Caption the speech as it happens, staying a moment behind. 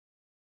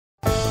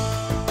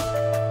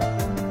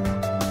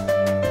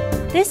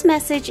This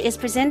message is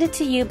presented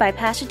to you by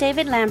Pastor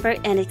David Lambert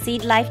and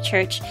Exceed Life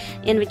Church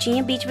in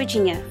Virginia Beach,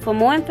 Virginia. For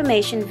more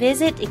information,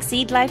 visit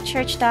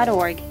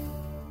exceedlifechurch.org.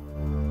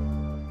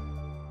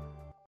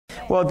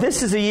 Well,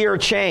 this is a year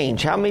of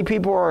change. How many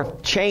people are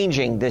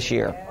changing this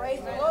year? Praise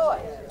the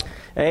Lord.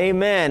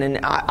 Amen.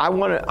 And I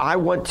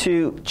want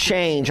to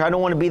change. I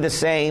don't want to be the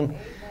same.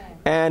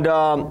 And,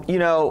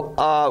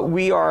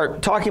 we are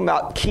talking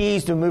about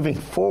keys to moving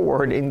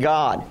forward in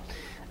God.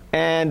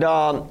 And,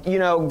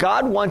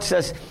 God wants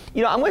us,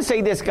 I'm going to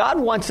say this, God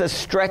wants us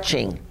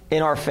stretching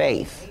in our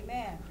faith.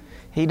 Amen.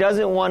 He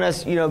doesn't want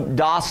us,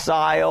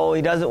 docile.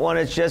 He doesn't want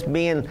us just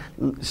being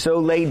so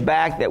laid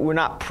back that we're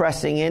not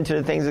pressing into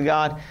the things of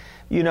God.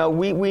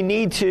 We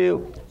need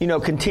to,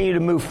 continue to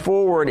move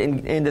forward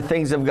in the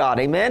things of God.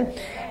 Amen?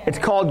 It's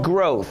called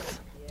growth.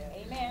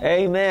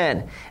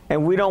 Amen.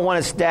 And we don't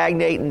want to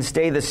stagnate and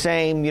stay the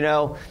same.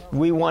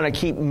 We want to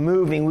keep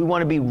moving. We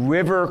want to be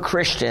river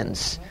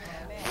Christians,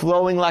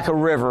 flowing like a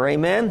river.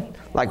 Amen?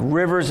 Like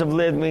rivers of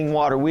living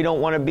water. We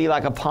don't want to be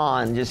like a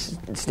pond,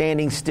 just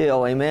standing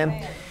still.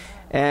 Amen?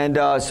 And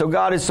so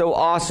God is so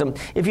awesome.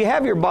 If you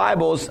have your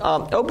Bibles,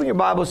 open your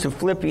Bibles to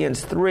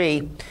Philippians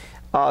 3,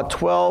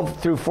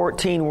 12 through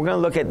 14. We're going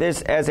to look at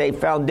this as a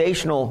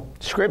foundational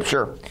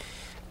scripture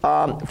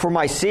for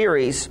my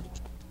series.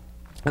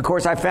 Of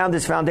course, I found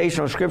this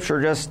foundational scripture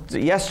just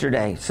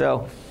yesterday.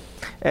 So,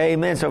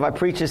 amen. So if I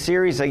preach a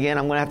series again,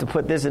 I'm going to have to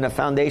put this in a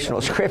foundational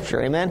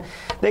scripture. Amen.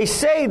 They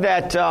say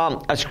that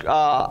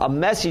a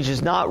message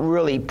is not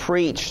really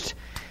preached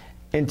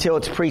until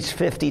it's preached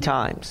 50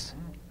 times.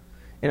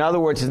 In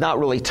other words, it's not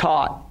really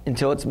taught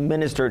until it's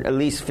ministered at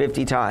least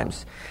 50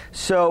 times.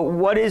 So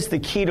what is the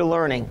key to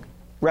learning?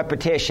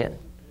 Repetition.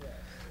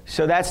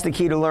 So that's the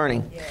key to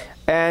learning.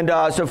 And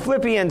so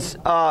Philippians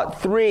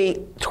 3,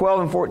 12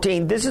 and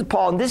 14, this is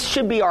Paul, and this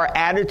should be our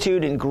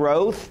attitude in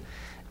growth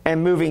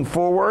and moving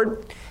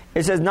forward.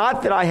 It says,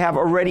 not that I have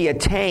already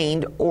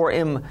attained or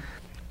am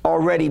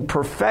already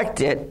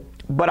perfected,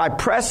 but I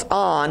press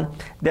on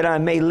that I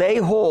may lay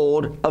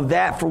hold of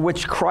that for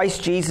which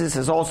Christ Jesus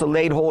has also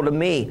laid hold of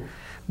me.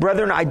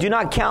 Brethren, I do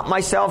not count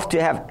myself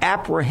to have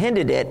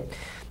apprehended it,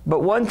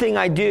 but one thing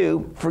I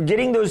do,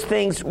 forgetting those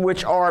things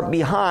which are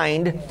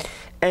behind,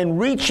 and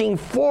reaching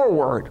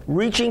forward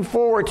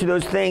to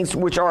those things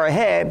which are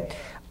ahead,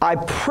 I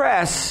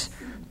press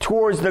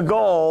towards the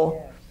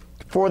goal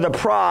for the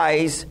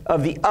prize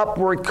of the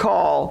upward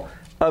call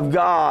of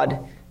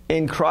God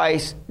in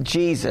Christ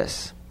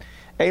Jesus.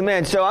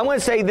 Amen. So I'm going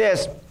to say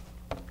this.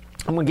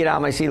 I'm going to get out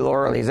of my seat a little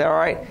early. Is that all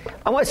right?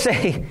 I'm going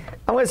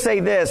to say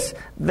this,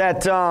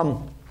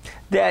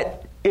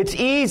 that it's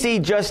easy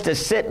just to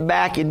sit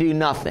back and do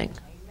nothing.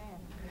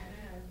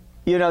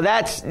 It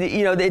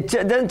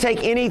doesn't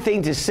take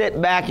anything to sit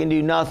back and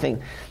do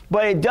nothing.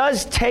 But it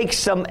does take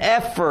some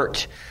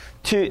effort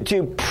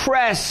to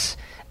press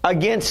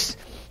against,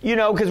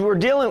 because we're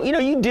dealing,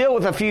 you deal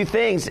with a few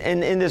things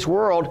in this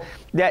world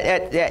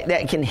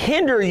that can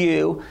hinder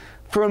you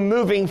from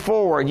moving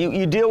forward.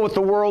 You deal with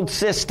the world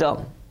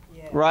system,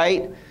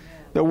 right?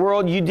 The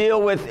world, you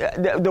deal with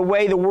the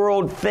way the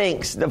world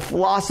thinks, the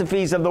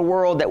philosophies of the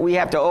world that we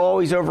have to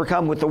always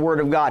overcome with the Word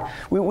of God.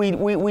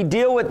 We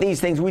deal with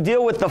these things. We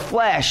deal with the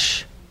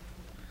flesh.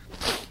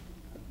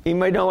 You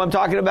may know what I'm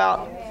talking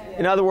about.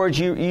 In other words,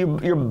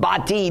 your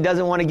body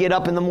doesn't want to get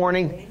up in the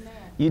morning.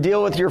 You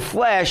deal with your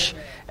flesh.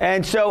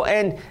 And so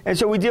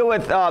we deal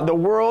with the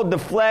world, the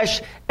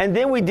flesh, and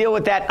then we deal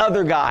with that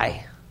other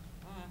guy.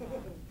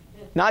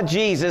 Not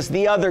Jesus,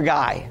 the other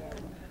guy.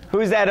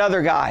 Who's that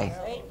other guy?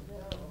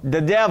 The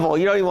devil.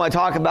 You don't even want to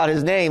talk about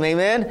his name.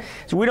 Amen?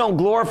 So we don't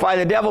glorify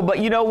the devil, but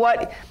you know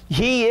what?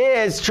 He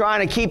is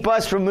trying to keep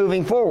us from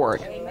moving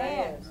forward.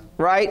 Amen.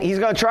 Right? He's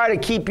going to try to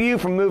keep you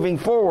from moving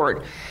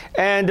forward.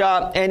 And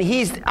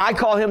I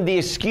call him the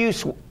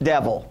excuse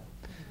devil.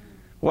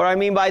 What do I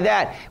mean by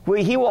that?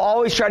 Well, he will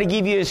always try to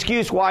give you an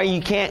excuse why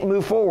you can't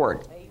move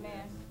forward.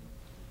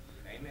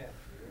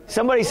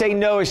 Somebody say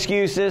no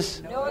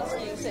excuses. No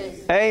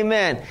excuses.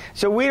 Amen.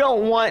 So we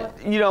don't want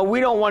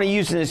to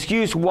use an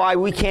excuse why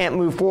we can't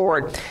move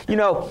forward. We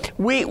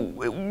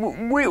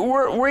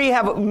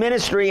have a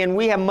ministry and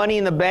we have money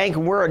in the bank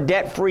and we're a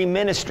debt-free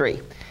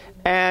ministry.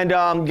 And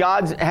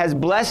God has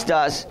blessed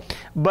us,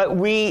 but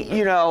we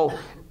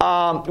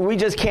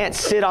just can't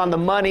sit on the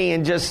money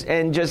and just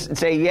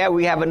say, yeah,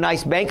 we have a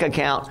nice bank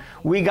account.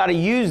 We got to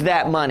use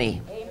that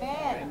money.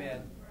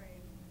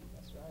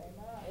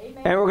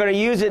 And we're going to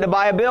use it to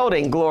buy a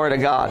building, glory to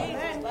God.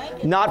 Amen.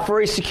 Not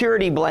for a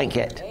security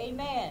blanket.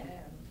 Amen.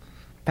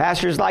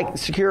 Pastors like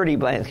security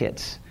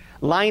blankets.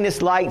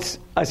 Linus likes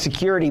a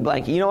security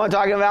blanket. You know what I'm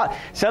talking about?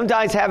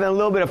 Sometimes having a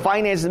little bit of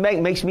finance in the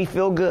bank makes me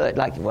feel good.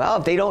 Like, well,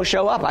 if they don't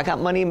show up, I got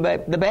money in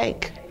the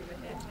bank.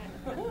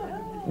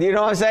 You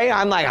know what I'm saying?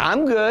 I'm like,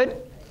 I'm good.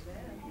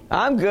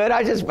 I'm good.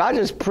 I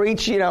just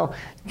preach, Can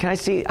I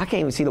see? I can't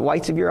even see the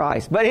whites of your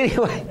eyes. But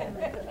anyway.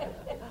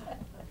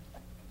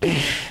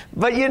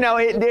 But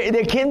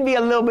there can be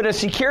a little bit of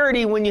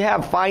security when you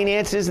have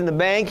finances in the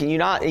bank and you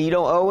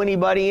don't owe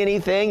anybody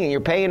anything and you're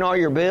paying all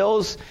your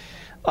bills.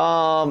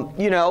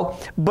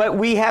 but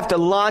we have to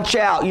launch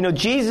out.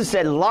 Jesus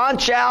said,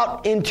 launch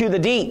out into the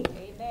deep.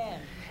 Amen.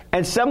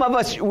 And some of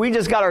us, we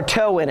just got our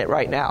toe in it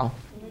right now.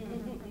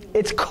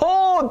 It's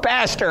cold,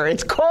 Pastor.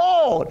 It's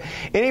cold.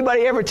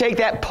 Anybody ever take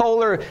that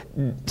polar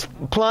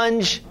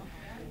plunge?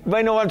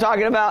 Anybody know what I'm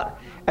talking about?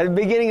 At the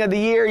beginning of the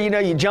year,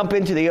 you jump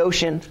into the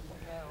ocean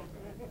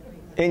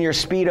in your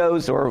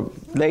Speedos, or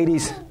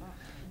ladies,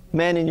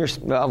 men in your,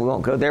 well, we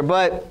won't go there,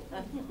 but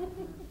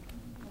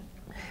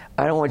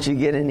I don't want you to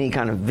get any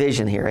kind of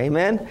vision here.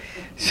 Amen?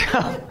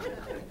 So,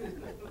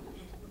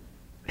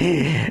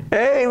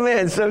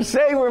 amen. So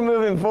say we're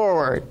moving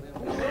forward.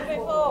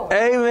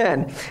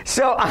 Amen.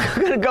 So I'm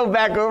going to go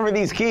back over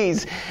these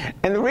keys.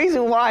 And the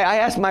reason why, I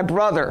asked my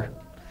brother,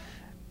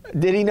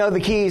 did he know the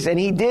keys? And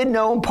he did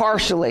know them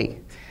partially.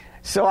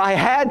 So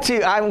I'm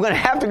going to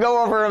have to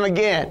go over them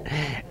again.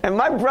 And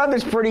my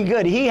brother's pretty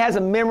good. He has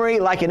a memory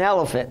like an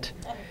elephant.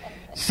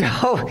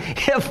 So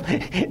if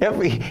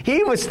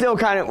he was still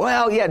kind of,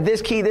 well, yeah,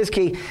 this key.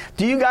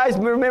 Do you guys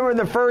remember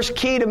the first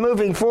key to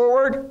moving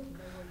forward?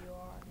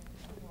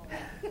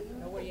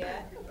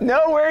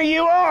 Know where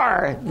you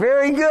are.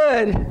 Very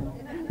good.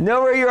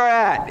 Know where you are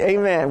at.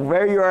 Amen.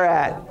 Where you are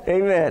at.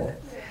 Amen.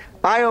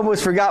 I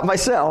almost forgot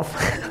myself.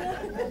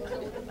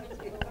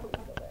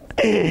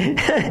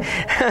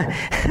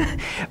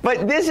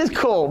 But this is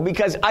cool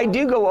because I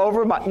do go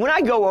over when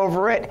I go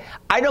over it,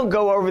 I don't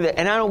go over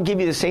and I don't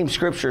give you the same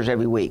scriptures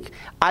every week.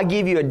 I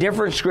give you a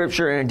different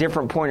scripture and a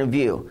different point of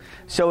view.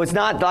 So it's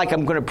not like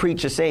I'm going to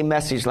preach the same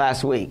message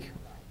last week.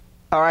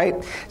 All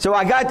right. So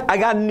I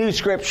got a new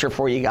scripture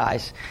for you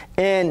guys,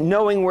 and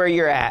knowing where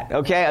you're at.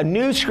 Okay. A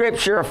new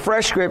scripture, a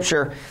fresh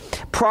scripture,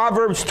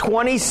 Proverbs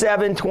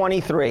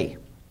 27:23.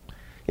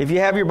 If you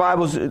have your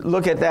Bibles,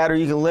 look at that, or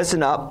you can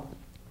listen up.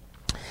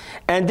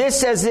 And this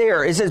says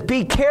there, it says,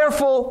 pay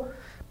careful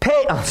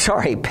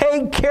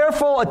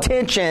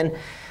attention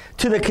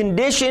to the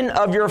condition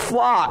of your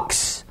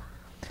flocks.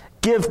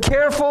 Give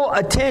careful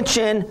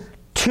attention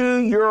to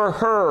your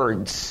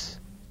herds.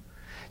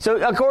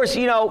 So, of course,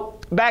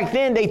 back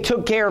then they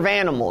took care of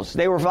animals.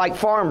 They were like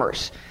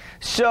farmers.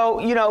 So,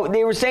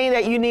 they were saying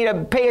that you need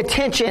to pay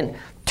attention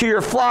to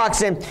your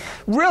flocks. And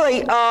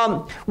really,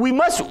 we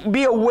must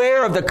be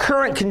aware of the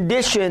current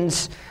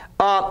conditions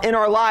in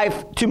our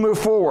life to move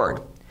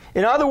forward.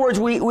 In other words,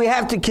 we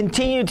have to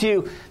continue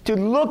to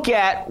look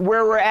at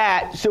where we're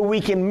at so we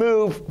can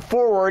move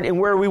forward and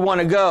where we want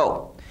to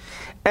go.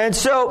 And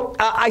so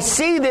I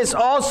see this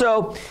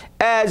also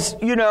as,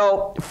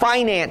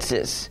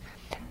 finances.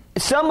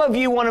 Some of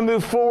you want to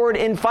move forward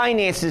in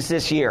finances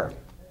this year.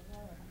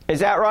 Is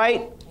that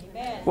right?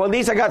 Amen. Well, at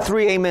least I got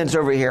 3 amens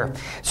over here.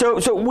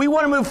 So we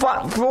want to move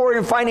forward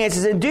in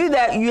finances. And do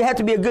that, you have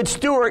to be a good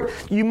steward.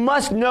 You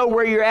must know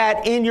where you're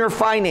at in your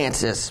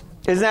finances.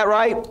 Isn't that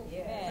right?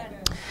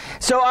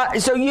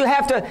 So you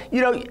have to,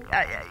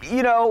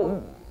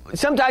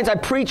 sometimes I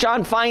preach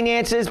on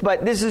finances,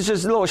 but this is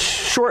just a little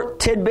short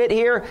tidbit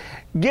here.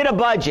 Get a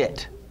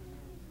budget.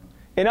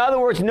 In other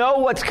words, know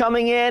what's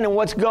coming in and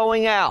what's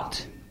going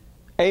out.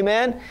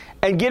 Amen?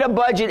 And get a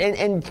budget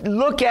and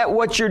look at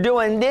what you're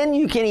doing. Then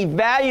you can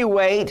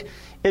evaluate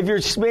if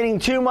you're spending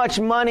too much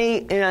money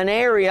in an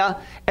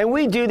area. And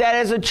we do that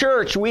as a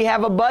church. We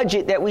have a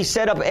budget that we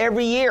set up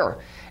every year.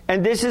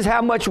 And this is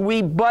how much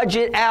we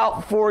budget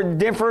out for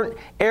different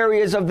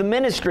areas of the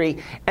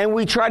ministry. And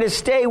we try to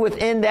stay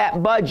within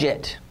that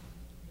budget.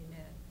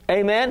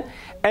 Amen?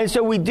 And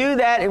so we do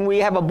that, and we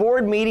have a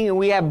board meeting, and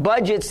we have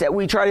budgets that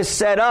we try to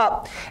set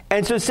up.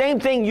 And so same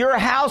thing, your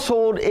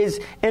household is,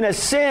 in a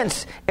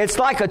sense, it's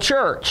like a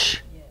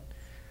church.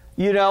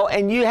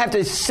 And you have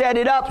to set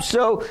it up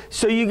so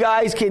you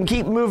guys can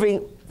keep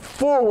moving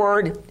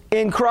forward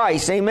in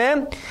Christ.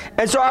 Amen?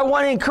 And so I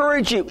want to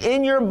encourage you,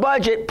 in your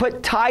budget,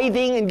 put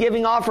tithing and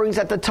giving offerings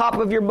at the top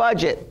of your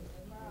budget.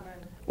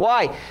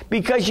 Why?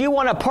 Because you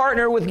want to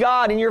partner with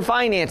God in your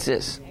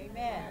finances.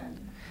 Amen.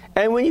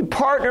 And when you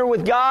partner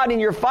with God in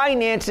your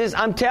finances,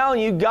 I'm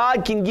telling you,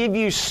 God can give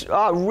you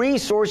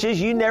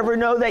resources you never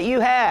know that you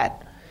had.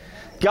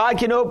 God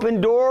can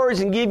open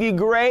doors and give you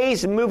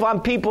grace and move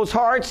on people's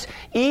hearts,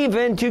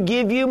 even to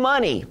give you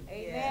money.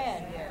 Amen.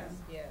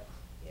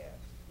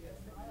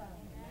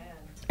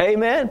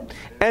 Amen.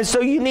 And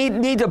so you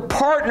need to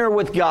partner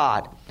with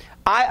God.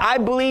 I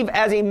believe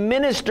as a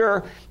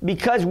minister,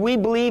 because we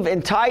believe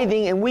in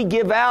tithing and we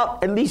give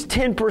out at least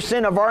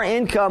 10% of our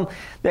income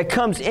that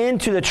comes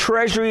into the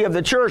treasury of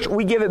the church,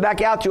 we give it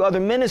back out to other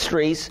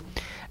ministries.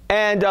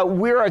 And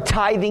we're a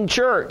tithing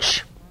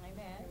church.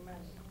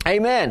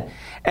 Amen.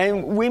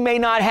 And we may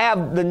not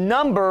have the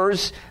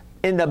numbers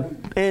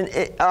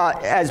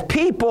as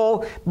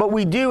people, but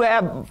we do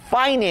have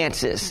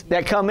finances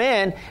that come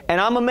in,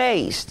 and I'm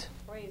amazed.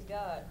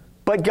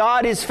 But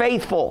God is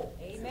faithful.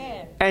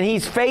 Amen. And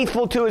He's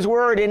faithful to His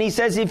word. And He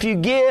says, if you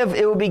give,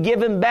 it will be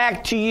given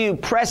back to you,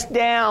 pressed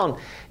down,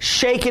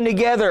 shaken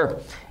together,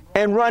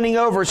 and running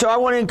over. So I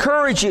want to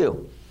encourage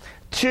you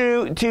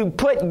to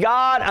put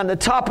God on the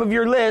top of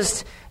your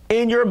list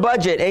in your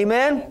budget.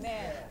 Amen?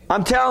 Amen.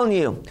 I'm telling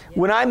you,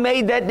 when I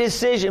made that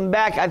decision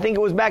back, I think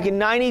it was back in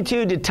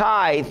 92 to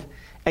tithe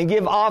and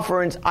give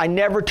offerings, I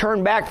never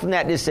turned back from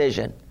that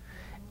decision.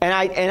 And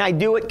I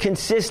do it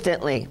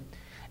consistently.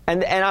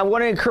 And I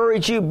want to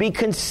encourage you, be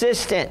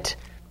consistent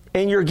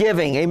in your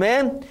giving.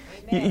 Amen?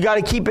 You got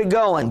to keep it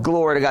going.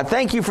 Glory to God.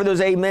 Thank you for those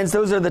amens.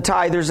 Those are the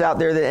tithers out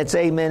there that's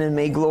amen in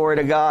me. Glory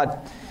to God.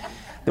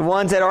 The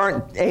ones that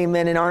aren't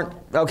amen and aren't,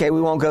 okay,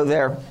 we won't go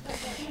there.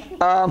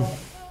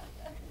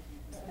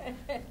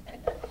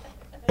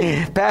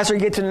 Pastor,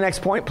 get to the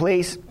next point,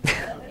 please.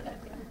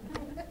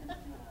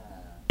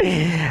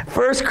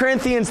 1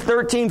 Corinthians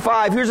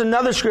 13:5. Here's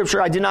another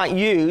scripture I did not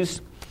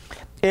use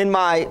in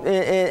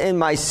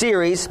my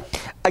series.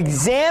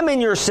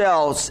 Examine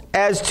yourselves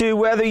as to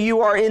whether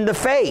you are in the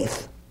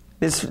faith.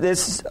 This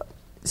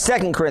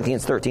 2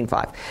 Corinthians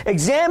 13:5.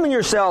 Examine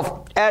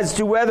yourself as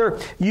to whether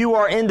you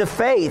are in the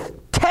faith.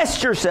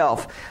 Test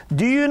yourself.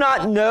 Do you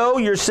not know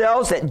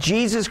yourselves that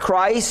Jesus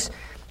Christ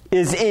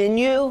is in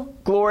you?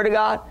 Glory to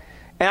God.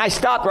 And I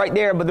stopped right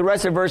there, but the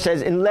rest of the verse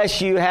says,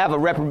 unless you have a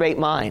reprobate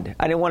mind.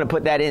 I didn't want to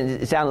put that in.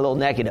 It sounded a little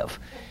negative.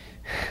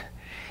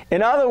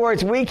 In other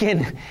words,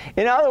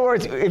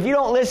 if you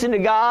don't listen to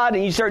God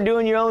and you start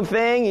doing your own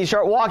thing, you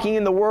start walking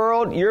in the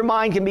world, your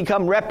mind can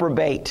become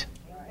reprobate.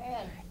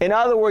 In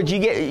other words,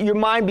 your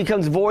mind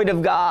becomes void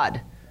of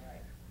God.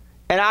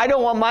 And I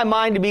don't want my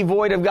mind to be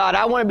void of God.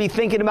 I want to be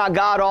thinking about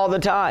God all the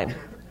time.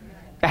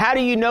 How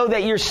do you know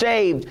that you're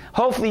saved?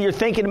 Hopefully you're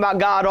thinking about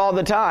God all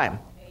the time.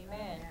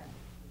 Amen.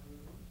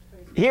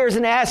 Here's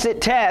an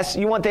acid test.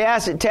 You want the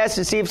acid test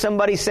to see if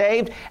somebody's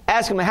saved?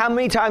 Ask them how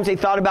many times they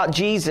thought about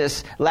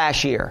Jesus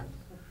last year.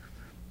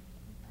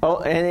 Oh,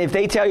 and if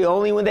they tell you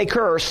only when they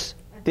curse,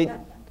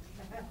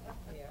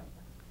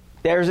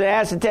 there's an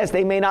acid test.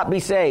 They may not be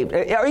saved.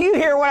 Are you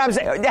hearing what I'm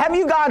saying? Have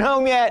you gone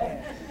home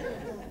yet?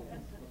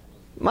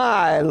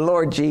 My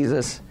Lord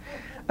Jesus.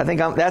 I think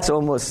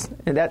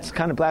that's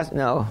kind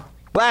of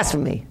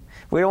blasphemy.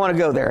 We don't want to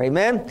go there.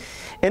 Amen?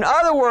 In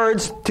other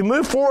words, to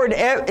move forward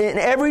in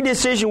every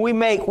decision we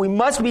make, we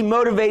must be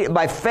motivated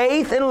by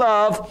faith and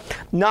love,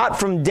 not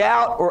from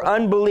doubt or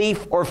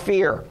unbelief or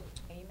fear.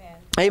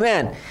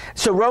 Amen.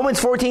 So Romans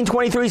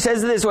 14:23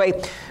 says it this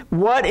way,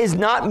 what is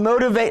not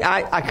motivated,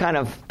 I kind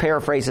of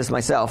paraphrase this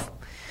myself.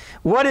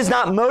 What is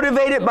not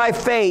motivated by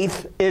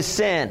faith is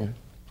sin.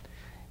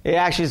 It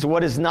actually is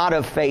what is not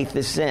of faith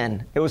is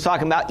sin. It was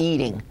talking about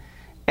eating.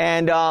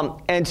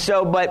 And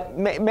so, but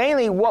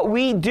mainly what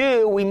we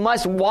do, we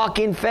must walk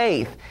in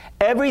faith.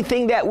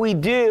 Everything that we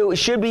do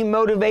should be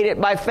motivated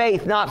by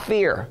faith, not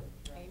fear.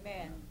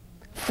 Amen.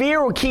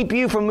 Fear will keep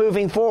you from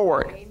moving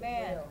forward.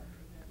 Amen.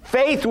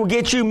 Faith will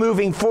get you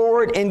moving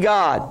forward in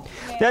God.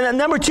 Amen. Now,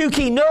 number 2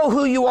 key, know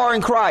who you are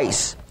in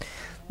Christ.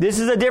 This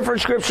is a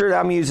different scripture that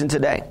I'm using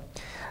today.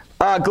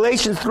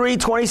 Galatians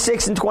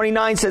 3:26 and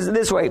 29 says it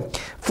this way,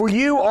 for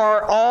you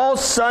are all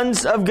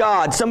sons of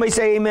God. Somebody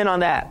say amen on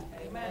that.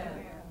 Amen.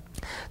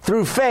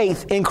 Through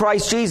faith in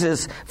Christ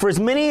Jesus. For as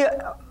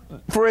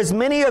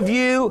many of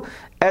you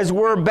as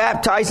were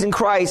baptized in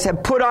Christ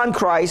have put on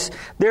Christ.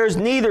 There is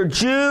neither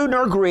Jew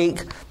nor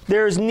Greek.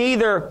 There is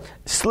neither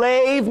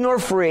slave nor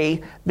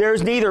free. There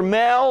is neither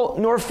male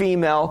nor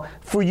female.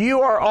 For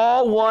you are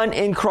all one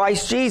in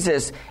Christ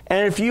Jesus.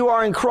 And if you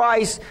are in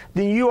Christ,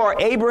 then you are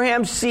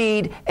Abraham's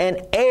seed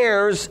and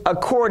heirs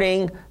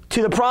according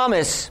to the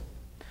promise.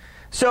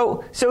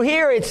 So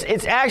here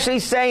it's actually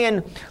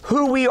saying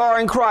who we are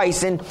in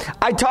Christ. And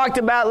I talked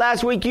about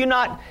last week, you're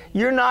not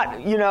your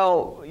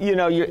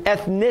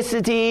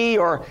ethnicity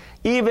or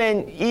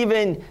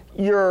even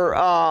your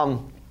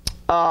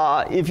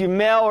if you're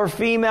male or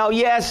female.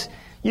 Yes,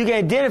 you can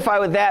identify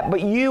with that, but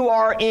you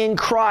are in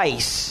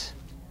Christ.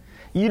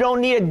 You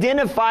don't need to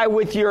identify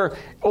with your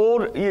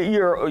old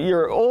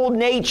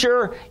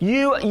nature.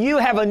 You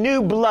have a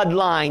new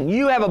bloodline.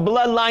 You have a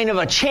bloodline of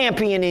a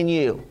champion in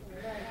you.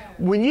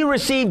 When you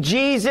receive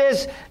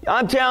Jesus,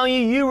 I'm telling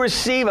you, you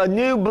receive a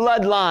new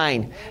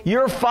bloodline.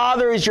 Your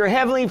father is your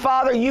heavenly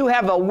father. You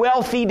have a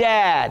wealthy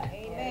dad.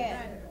 Amen.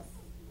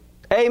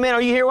 Amen.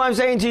 Are you hearing what I'm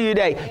saying to you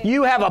today? Amen.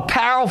 You have a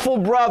powerful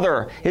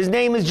brother. His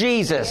name is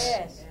Jesus.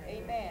 Yes.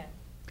 Amen.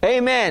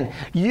 Amen.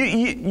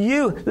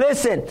 You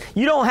listen,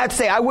 you don't have to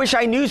say, I wish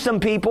I knew some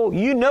people.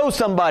 You know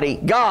somebody.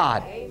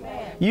 God.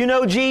 Amen. You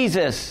know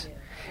Jesus.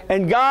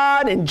 And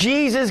God and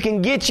Jesus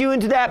can get you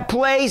into that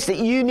place that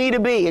you need to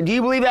be. And do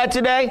you believe that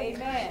today?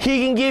 Amen.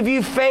 He can give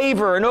you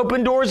favor and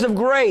open doors of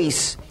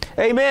grace.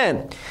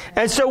 Amen.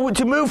 And so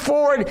to move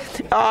forward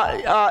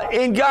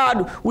in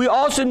God, we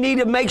also need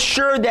to make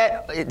sure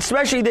that,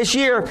 especially this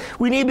year,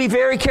 we need to be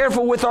very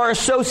careful with our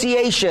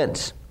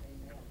associations.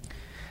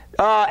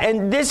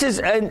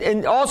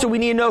 And also we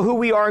need to know who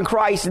we are in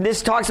Christ. And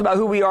this talks about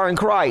who we are in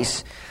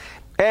Christ.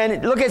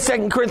 And look at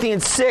 2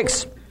 Corinthians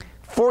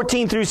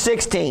 6:14 through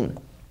 16.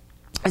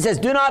 It says,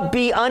 do not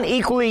be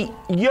unequally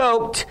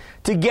yoked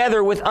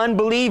together with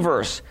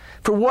unbelievers.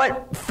 For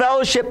what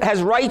fellowship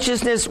has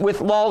righteousness with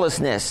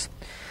lawlessness?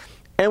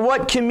 And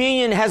what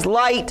communion has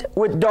light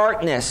with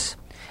darkness?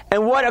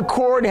 And what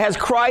accord has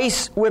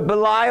Christ with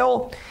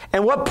Belial?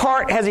 And what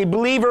part has a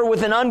believer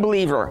with an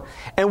unbeliever?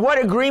 And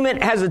what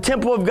agreement has the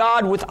temple of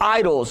God with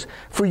idols?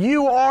 For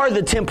you are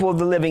the temple of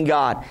the living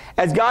God.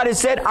 As God has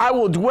said, I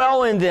will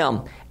dwell in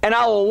them, and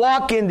I will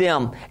walk in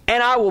them,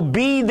 and I will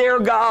be their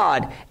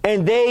God,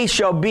 and they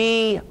shall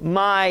be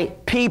my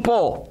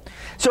people.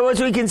 So as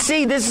we can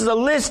see, this is a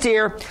list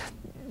here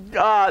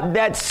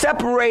that's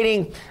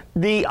separating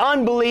the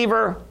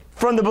unbeliever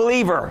from the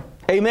believer.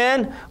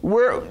 Amen?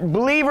 Where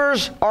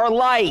believers are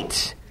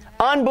light.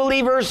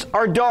 Unbelievers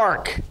are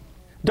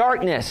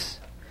darkness,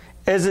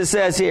 as it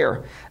says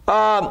here.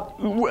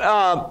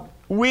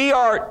 We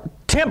are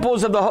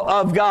temples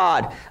of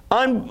God.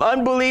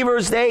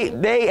 Unbelievers,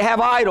 they have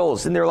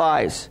idols in their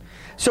lives.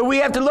 So we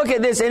have to look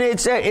at this, and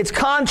it's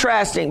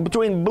contrasting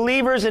between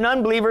believers and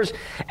unbelievers.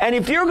 And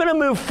if you're going to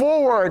move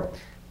forward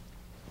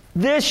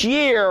this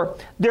year,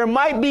 there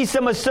might be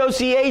some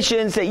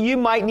associations that you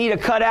might need to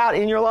cut out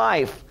in your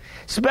life.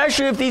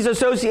 Especially if these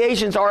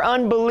associations are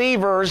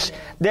unbelievers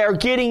that are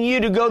getting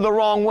you to go the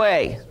wrong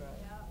way.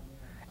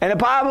 And the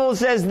Bible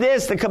says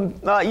this,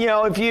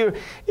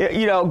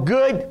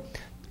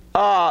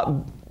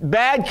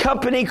 bad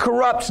company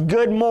corrupts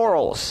good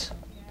morals.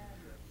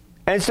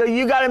 And so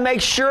you got to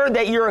make sure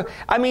that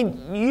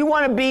you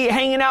want to be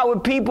hanging out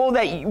with people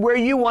where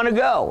you want to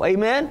go.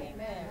 Amen?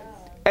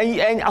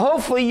 And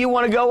hopefully you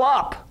want to go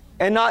up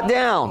and not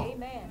down.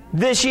 Amen.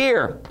 This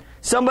year.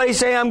 Somebody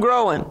say, I'm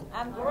growing.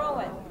 I'm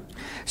growing.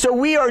 So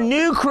we are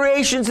new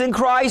creations in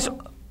Christ.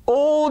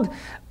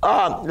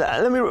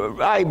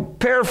 I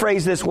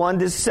paraphrase this one.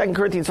 This is 2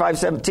 Corinthians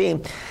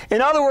 5:17.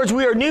 In other words,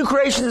 we are new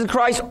creations in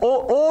Christ.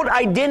 Old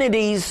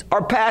identities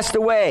are passed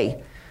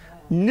away.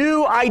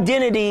 New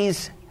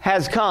identities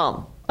has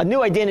come. A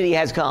new identity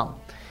has come.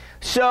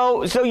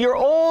 So your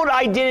old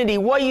identity,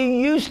 what you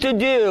used to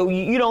do,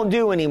 you don't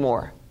do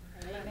anymore.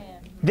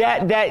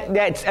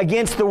 That's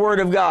against the Word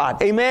of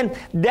God. Amen?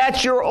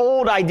 That's your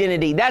old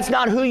identity. That's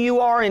not who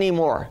you are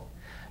anymore.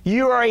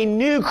 You are a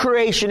new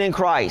creation in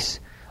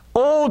Christ.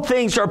 Old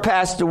things are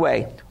passed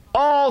away.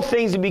 All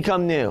things have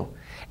become new.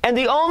 And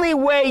the only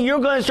way you're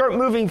going to start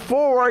moving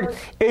forward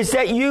is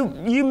that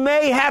you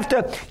may have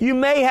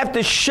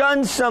to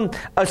shun some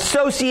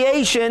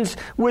associations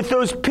with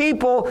those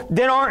people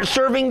that aren't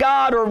serving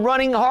God or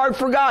running hard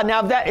for God.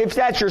 Now, if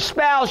that's your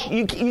spouse,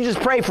 you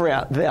just pray for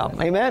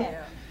them. Amen?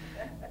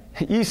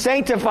 You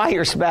sanctify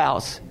your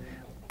spouse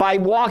by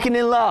walking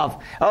in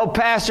love. Oh,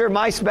 Pastor,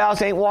 my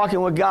spouse ain't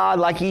walking with God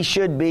like he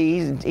should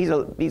be.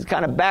 He's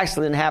kind of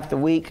backsliding half the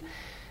week,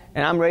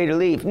 and I'm ready to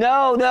leave.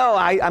 No,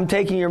 I'm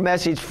taking your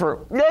message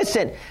for...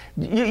 Listen,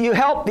 you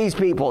help these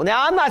people.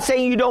 Now, I'm not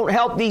saying you don't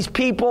help these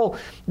people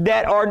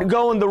that are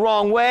going the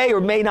wrong way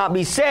or may not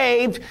be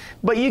saved,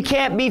 but you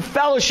can't be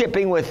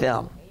fellowshipping with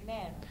them.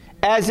 Amen.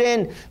 As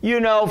in,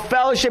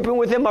 fellowshipping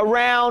with them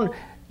around,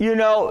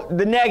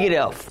 the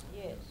negative.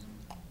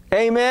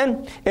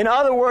 Amen? In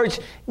other words,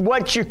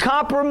 what you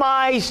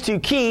compromise to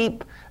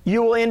keep,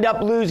 you will end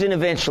up losing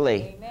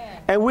eventually.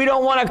 Amen. And we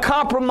don't want to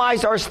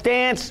compromise our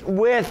stance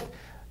with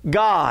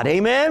God.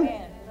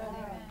 Amen?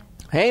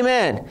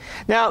 Amen.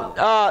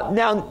 Now,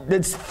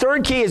 the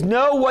third key is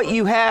know what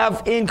you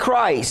have in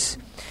Christ.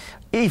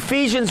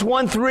 Ephesians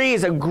 1:3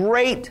 is a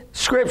great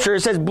scripture.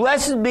 It says,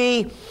 "Blessed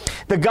be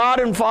the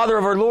God and Father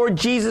of our Lord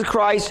Jesus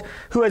Christ,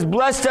 who has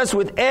blessed us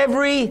with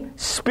every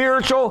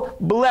spiritual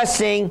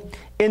blessing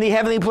in the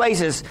heavenly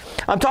places."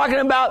 I'm talking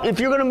about if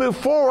you're going to move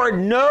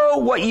forward, know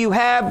what you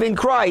have in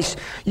Christ.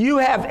 You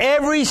have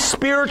every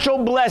spiritual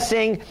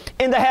blessing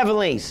in the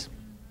heavenlies.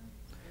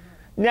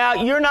 Now,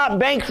 you're not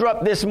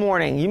bankrupt this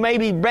morning. You may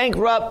be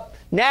bankrupt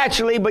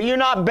naturally, but you're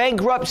not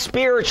bankrupt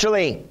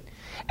spiritually.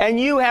 And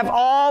you have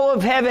all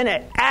of heaven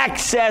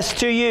access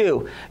to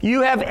you.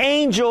 You have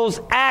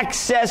angels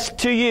access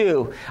to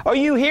you. Are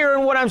you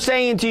hearing what I'm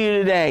saying to you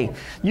today?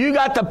 You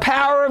got the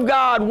power of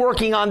God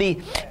working on the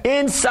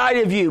inside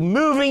of you,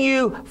 moving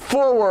you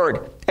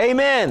forward.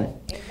 Amen.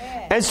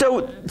 And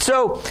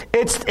so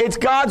it's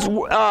God's,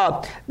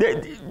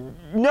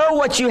 know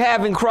what you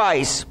have in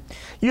Christ.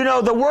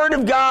 The Word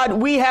of God,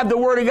 we have the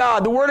Word of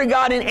God. The Word of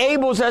God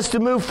enables us to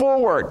move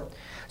forward.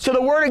 So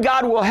the Word of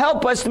God will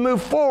help us to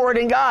move forward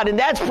in God. And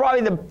that's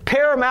probably the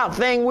paramount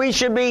thing. We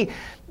should be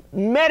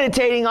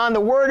meditating on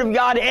the Word of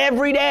God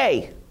every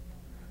day.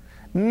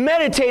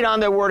 Meditate on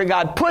the Word of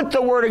God. Put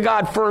the Word of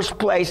God first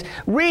place.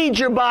 Read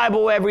your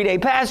Bible every day.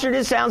 Pastor,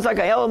 this sounds like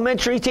an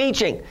elementary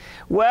teaching.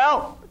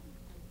 Well,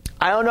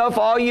 I don't know if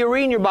all of you are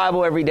reading your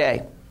Bible every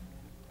day.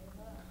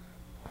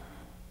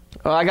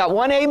 Well, I got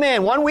one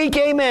amen, 1 week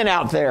amen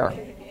out there.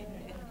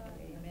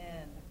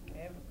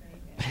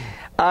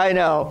 I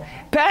know.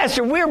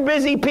 Pastor, we're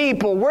busy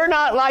people. We're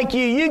not like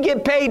you. You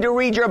get paid to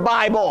read your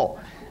Bible.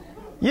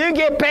 You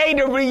get paid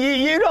to read.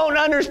 You don't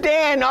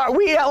understand.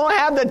 We don't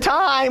have the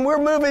time.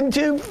 We're moving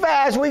too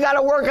fast. We got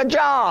to work a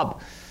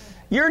job.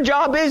 Your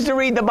job is to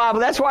read the Bible.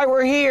 That's why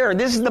we're here.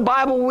 This is the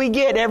Bible we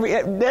get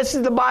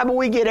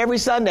every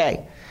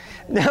Sunday.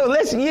 No,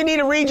 listen, you need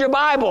to read your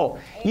Bible.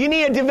 You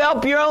need to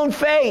develop your own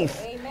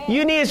faith. Amen.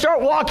 You need to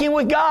start walking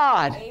with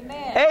God.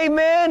 Amen.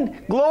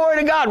 Amen. Glory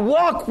to God.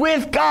 Walk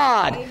with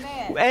God.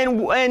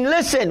 And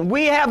listen,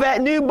 we have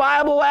that new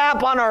Bible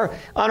app on our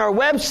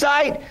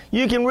website.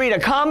 You can read a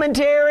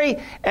commentary,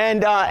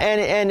 and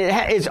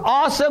it's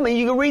awesome. And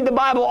you can read the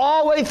Bible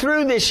all the way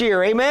through this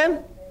year.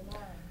 Amen.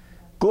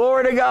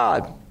 Glory to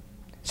God.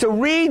 So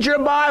read your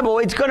Bible.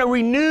 It's going to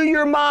renew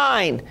your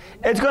mind.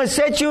 It's going to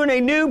set you in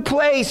a new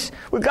place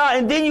with God.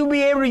 And then you'll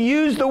be able to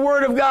use the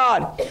Word of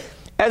God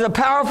as a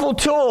powerful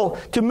tool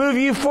to move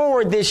you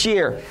forward this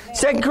year.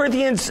 2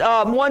 Corinthians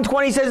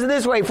 1:20 says it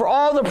this way, for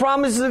all the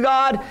promises of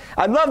God,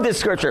 I love this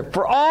scripture,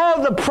 for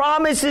all the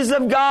promises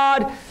of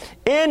God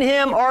in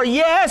Him are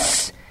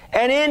yes,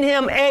 and in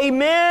Him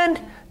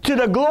amen, to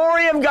the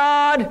glory of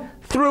God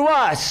through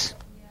us.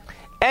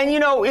 And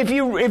if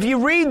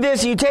you read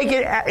this, you take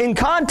it in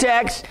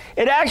context,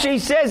 it actually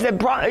says that,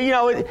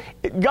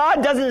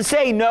 God doesn't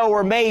say no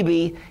or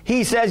maybe.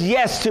 He says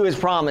yes to His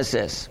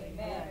promises.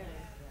 Amen.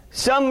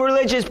 Some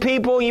religious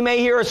people, you may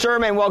hear a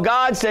sermon, well,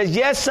 God says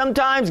yes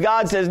sometimes,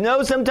 God says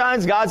no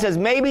sometimes, God says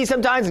maybe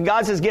sometimes, and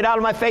God says get out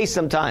of my face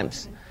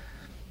sometimes.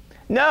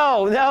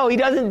 No, He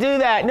doesn't do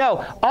that.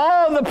 No,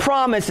 all the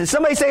promises,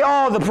 somebody say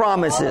all the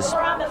promises,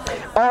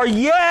 are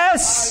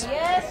yes,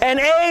 and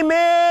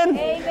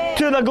amen,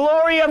 to the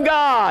glory of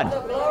God.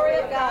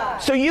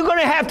 So you're going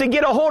to have to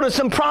get a hold of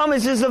some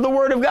promises of the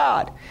Word of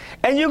God.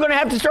 And you're going to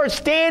have to start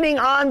standing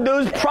on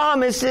those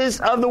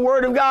promises of the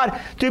Word of God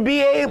to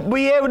be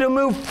able to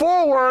move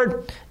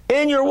forward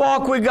in your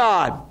walk with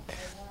God.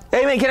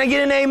 Amen. Can I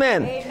get an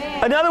amen?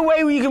 Amen. Another way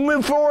you can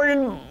move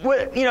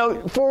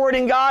forward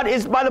in God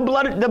is by the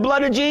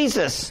blood of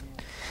Jesus.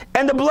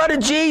 And the blood of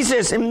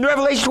Jesus, in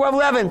Revelation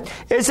 12:11,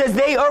 it says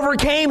they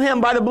overcame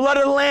Him by the blood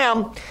of the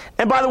Lamb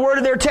and by the word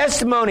of their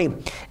testimony.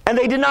 And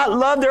they did not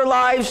love their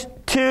lives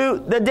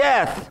to the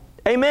death.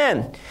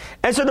 Amen.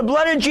 And so the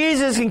blood of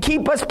Jesus can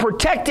keep us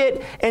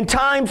protected in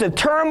times of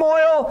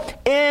turmoil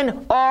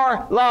in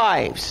our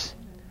lives.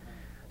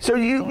 So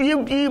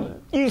you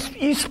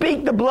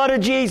speak the blood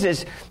of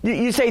Jesus.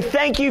 You say,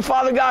 thank you,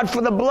 Father God,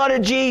 for the blood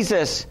of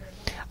Jesus.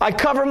 I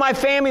cover my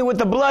family with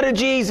the blood of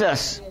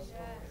Jesus.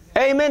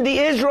 Amen. The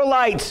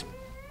Israelites,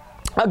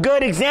 a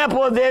good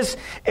example of this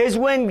is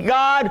when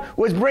God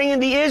was bringing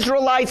the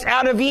Israelites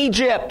out of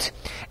Egypt.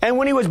 And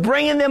when He was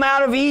bringing them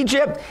out of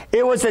Egypt,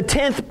 it was the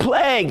 10th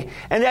plague.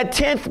 And that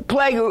 10th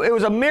plague, it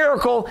was a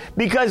miracle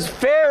because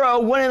Pharaoh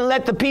wouldn't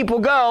let the people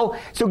go.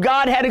 So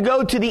God had to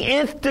go to the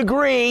nth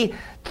degree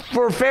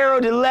for Pharaoh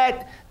to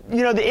let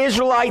the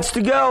Israelites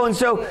to go. And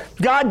so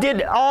God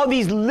did all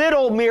these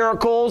little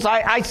miracles.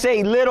 I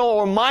say little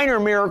or minor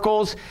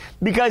miracles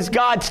because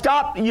God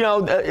stopped,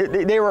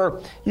 they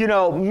were,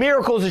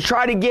 miracles to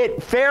try to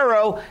get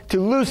Pharaoh to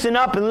loosen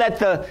up and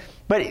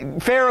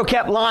but Pharaoh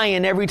kept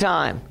lying every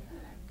time.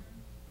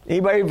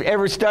 Anybody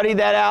ever studied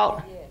that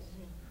out?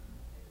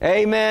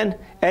 Amen.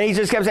 And he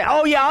just kept saying,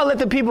 oh yeah, I'll let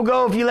the people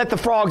go if you let the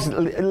frogs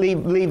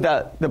leave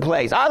the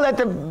place. I'll let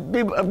the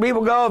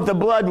people go if the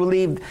blood will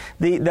leave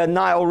the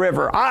Nile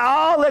River.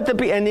 I'll let the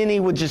people, and then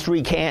he would just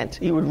recant.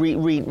 He would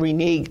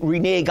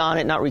renege on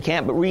it, not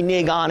recant, but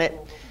renege on it.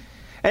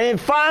 And then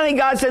finally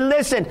God said,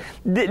 listen,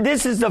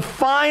 this is the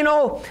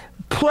final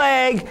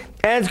plague,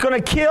 and it's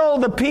going to kill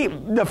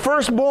the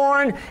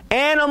firstborn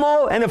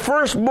animal and the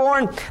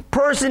firstborn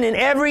person in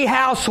every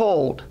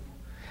household.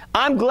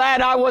 I'm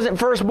glad I wasn't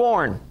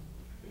firstborn.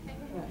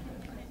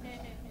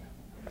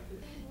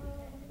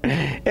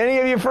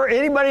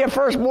 Anybody a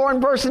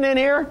firstborn person in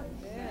here?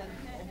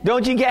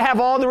 Don't you have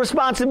all the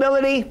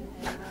responsibility?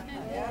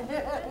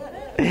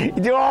 You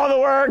do all the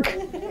work.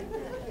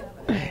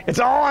 It's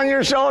all on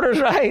your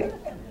shoulders, right?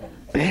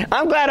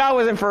 I'm glad I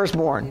wasn't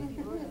firstborn.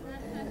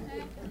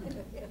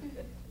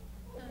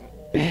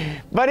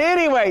 But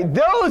anyway,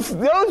 those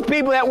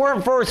people that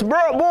weren't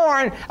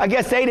firstborn, I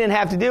guess they didn't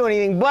have to do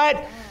anything,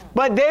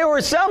 but there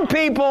were some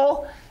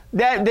people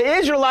that the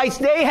Israelites,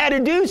 they had to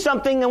do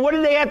something, and what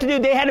did they have to do?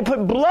 They had to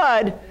put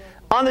blood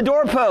on the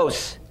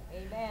doorposts.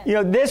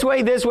 Amen. This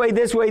way, this way,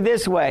 this way,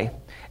 this way.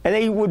 And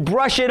they would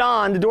brush it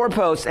on the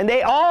doorposts. And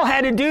they all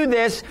had to do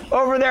this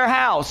over their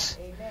house.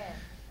 Amen.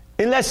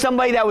 Unless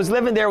somebody that was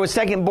living there was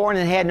second born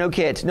and had no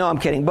kids. No, I'm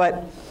kidding.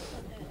 But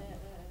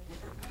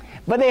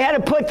they had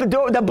to put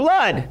the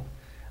blood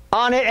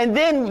on it, and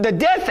then the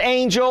death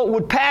angel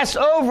would pass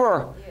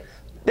over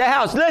the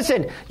house.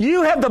 Listen,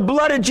 you have the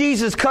blood of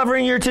Jesus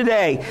covering you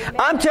today. Amen.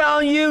 I'm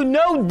telling you,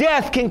 no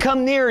death can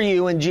come near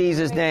you in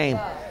Jesus' name.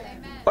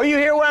 Or you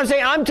hear what I'm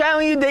saying? I'm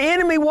telling you, the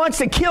enemy wants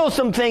to kill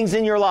some things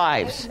in your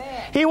lives.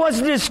 Amen. He wants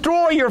to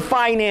destroy your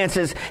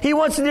finances. He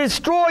wants to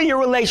destroy your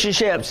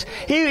relationships.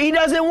 He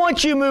doesn't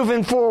want you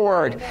moving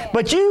forward. Amen.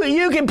 But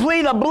you can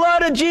plead the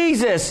blood of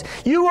Jesus.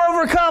 You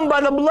overcome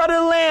by the blood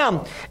of the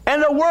Lamb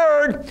and the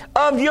word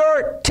of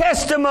your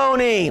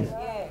testimony.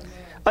 Amen.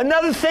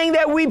 Another thing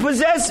that we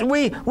possess,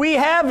 we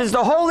have is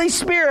the Holy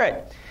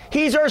Spirit.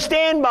 He's our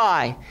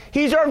standby.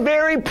 He's our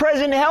very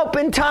present help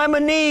in time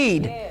of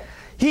need. Yeah.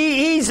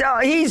 He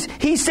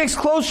sticks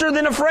closer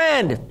than a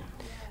friend.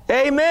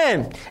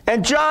 Amen.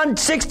 And John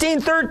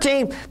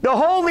 16:13, the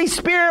Holy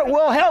Spirit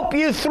will help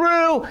you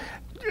through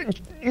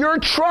your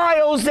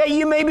trials that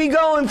you may be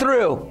going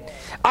through.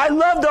 I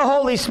love the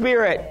Holy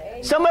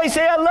Spirit. Somebody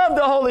say, I love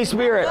the Holy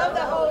Spirit. I love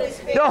the Holy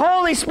Spirit. The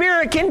Holy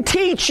Spirit can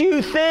teach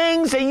you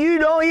things that you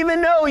don't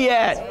even know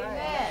yet.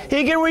 Amen.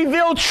 He can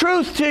reveal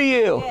truth to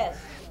you. Yes.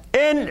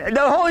 And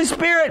the Holy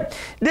Spirit,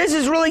 this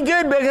is really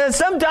good because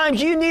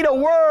sometimes you need a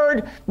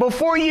word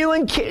before you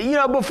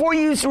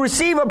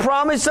receive a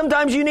promise.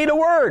 Sometimes you need a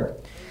word.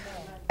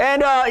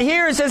 And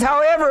here it says,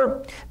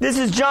 however, this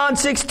is John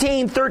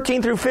 16,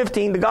 13 through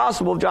 15, the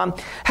Gospel of John.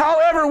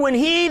 However, when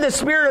He, the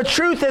Spirit of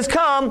truth, has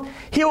come,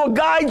 He will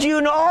guide you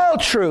in all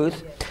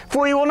truth.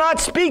 For He will not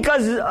speak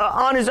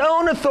on His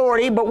own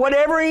authority, but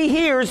whatever He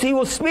hears, He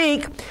will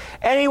speak,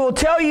 and He will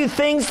tell you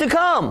things to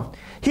come.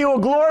 He will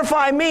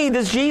glorify me,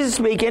 this is Jesus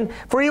speaking,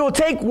 for He will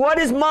take what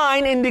is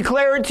mine and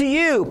declare it to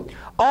you.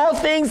 All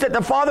things that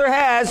the Father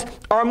has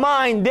are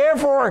mine.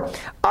 Therefore,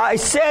 I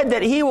said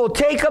that He will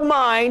take of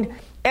mine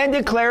and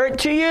declare it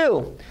to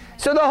you.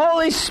 So the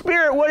Holy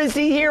Spirit, what is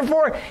He here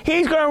for?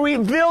 He's going to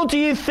reveal to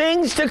you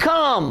things to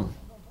come.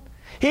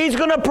 He's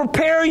going to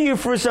prepare you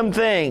for some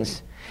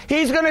things.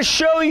 He's going to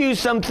show you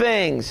some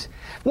things.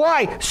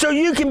 Why? So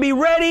you can be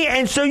ready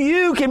and so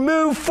you can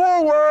move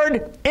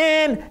forward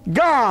in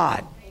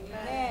God.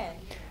 Amen.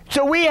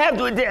 So we have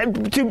for Him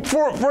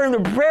to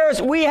prepare us,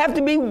 we have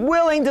to be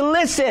willing to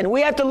listen.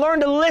 We have to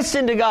learn to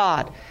listen to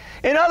God.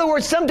 In other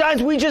words,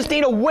 sometimes we just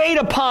need to wait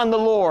upon the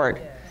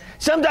Lord.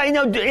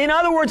 Sometimes, in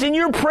other words, in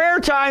your prayer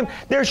time,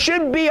 there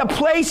should be a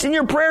place in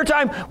your prayer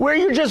time where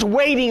you're just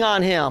waiting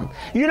on Him.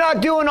 You're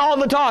not doing all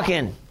the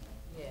talking.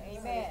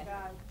 Amen.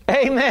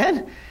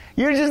 Amen.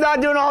 You're just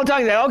not doing all the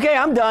talking. Okay,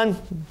 I'm done.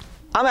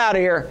 I'm out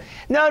of here.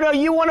 No,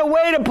 you want to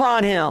wait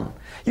upon Him.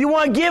 You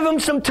want to give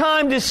Him some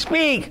time to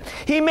speak.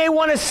 He may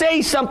want to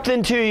say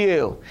something to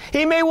you.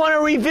 He may want to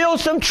reveal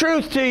some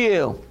truth to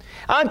you.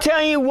 I'm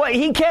telling you what,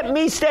 He kept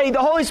me steady.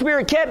 The Holy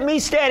Spirit kept me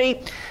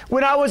steady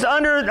when I was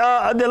under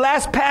the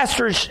last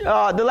pastors,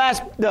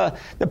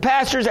 the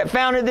pastors that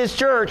founded this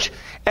church.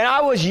 And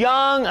I was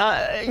young,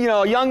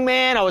 a young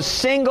man. I was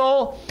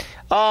single,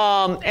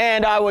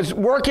 and I was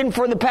working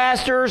for the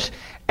pastors.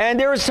 And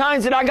there was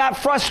times that I got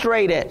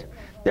frustrated.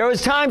 There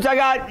was times I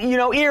got,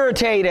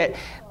 irritated.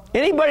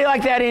 Anybody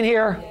like that in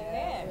here?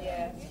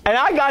 Amen. And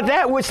I got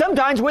that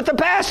sometimes with the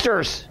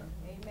pastors.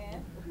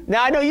 Amen.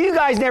 Now, I know you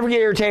guys never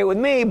get irritated with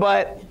me,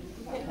 but...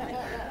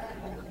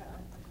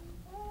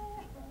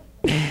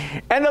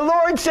 And the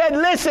Lord said,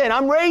 listen,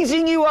 I'm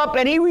raising you up.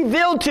 And He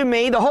revealed to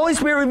me, the Holy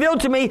Spirit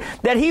revealed to me,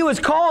 that He was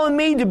calling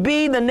me to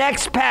be the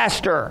next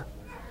pastor.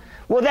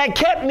 Well, that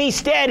kept me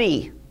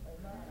steady.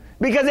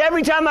 Because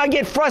every time I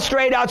get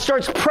frustrated, I'd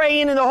start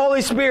praying in the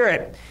Holy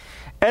Spirit.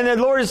 And the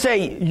Lord would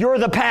say, you're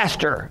the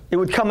pastor. It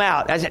would come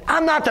out. I said,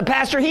 I'm not the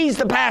pastor, He's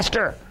the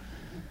pastor.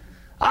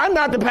 I'm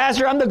not the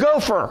pastor, I'm the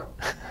gopher.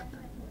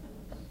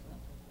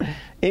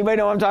 Anybody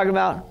know what I'm talking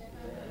about?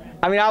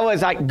 I mean, I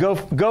was like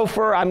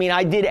gopher. I mean,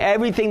 I did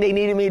everything they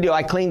needed me to do.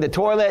 I cleaned the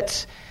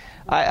toilets.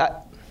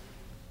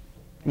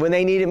 When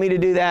they needed me to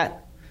do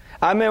that.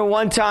 I remember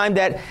one time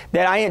that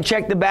I didn't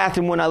check the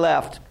bathroom when I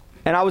left.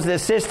 And I was the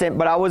assistant,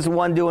 but I was the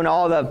one doing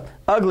all the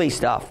ugly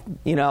stuff,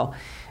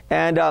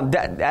 And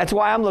that's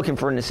why I'm looking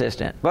for an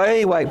assistant. But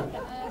anyway.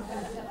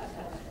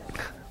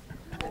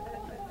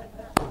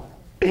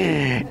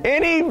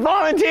 Any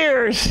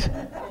volunteers?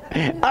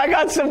 I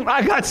got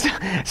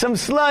some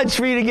sludge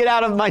for you to get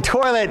out of my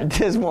toilet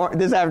this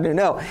afternoon.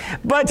 No,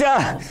 but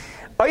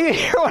are you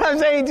hear what I'm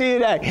saying to you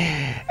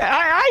today?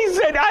 I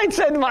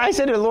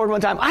said to the Lord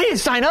one time, I didn't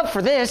sign up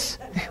for this.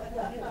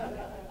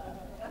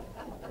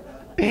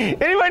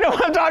 Anybody know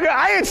what I'm talking about?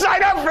 I didn't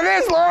sign up for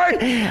this, Lord.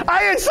 I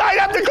didn't sign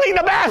up to clean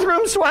the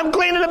bathroom, so I'm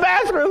cleaning the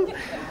bathroom.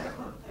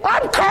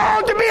 I'm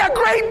called to be a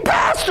great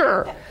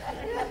pastor.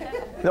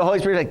 The Holy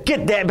Spirit's like,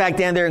 get that back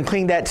down there and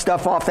clean that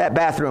stuff off that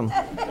bathroom.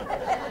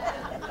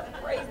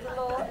 Praise the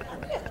Lord.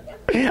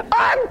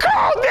 I'm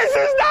called. This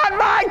is not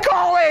my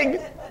calling.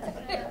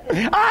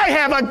 I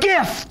have a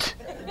gift.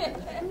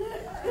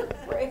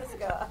 Praise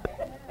God.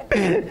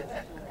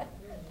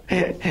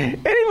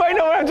 Anybody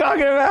know what I'm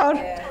talking about?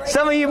 Yeah.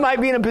 Some of you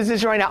might be in a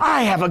position right now.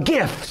 I have a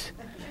gift.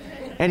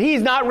 And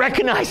He's not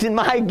recognizing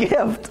my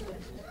gift.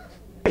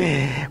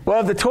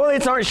 Well, if the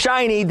toilets aren't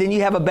shiny, then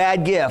you have a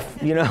bad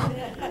gift,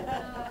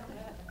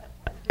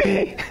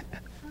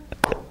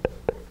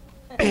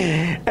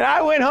 And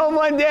I went home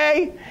one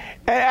day,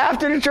 and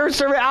after the church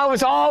service, I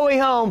was all the way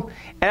home,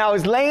 and I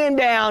was laying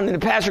down, and the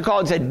pastor called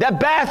and said, the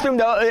bathroom,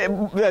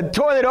 the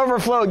toilet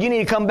overflowed. You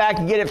need to come back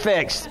and get it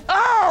fixed.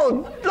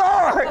 Oh,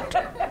 Lord!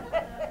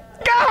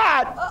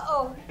 God!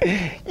 Uh-oh.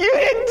 I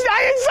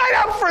didn't sign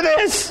up for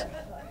this.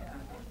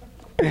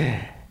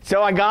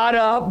 So I got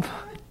up,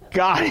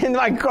 got in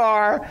my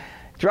car,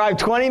 drive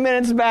 20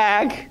 minutes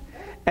back,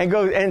 and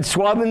go and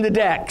swabbing the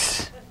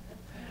decks.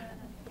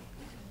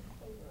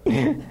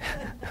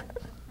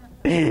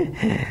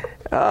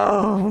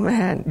 Oh,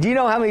 man. Do you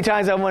know how many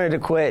times I wanted to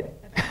quit?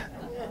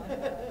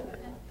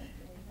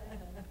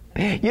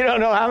 You don't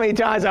know how many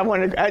times I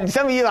wanted to...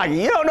 Some of you are like,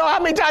 you don't know how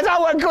many times I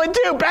want to quit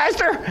too,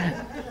 Pastor.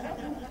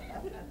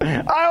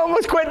 I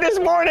almost quit this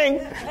morning.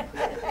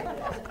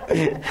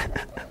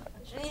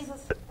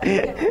 Jesus.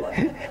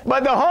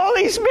 But the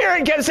Holy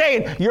Spirit kept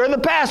saying, you're the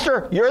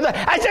pastor.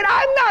 I said,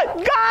 I'm not.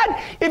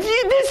 God, if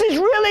this is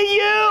really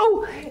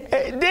you,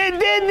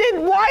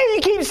 then why do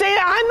you keep saying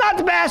I'm not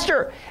the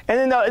pastor?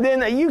 And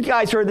then you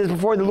guys heard this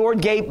before. The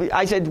Lord gave,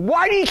 I said,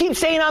 why do you keep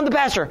saying I'm the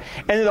pastor?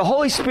 And then the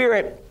Holy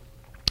Spirit,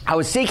 I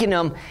was seeking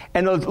him,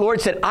 and the Lord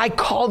said, I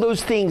call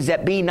those things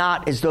that be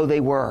not as though they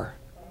were.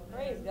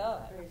 Praise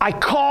God. I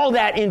call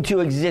that into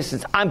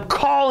existence. I'm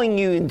calling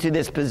you into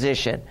this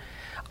position.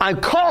 I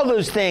call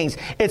those things.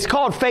 It's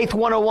called Faith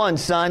 101,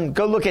 son.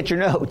 Go look at your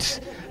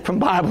notes from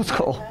Bible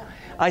school.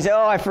 I said,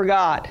 I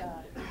forgot.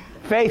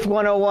 Faith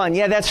 101.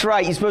 Yeah, that's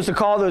right. You're supposed to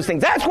call those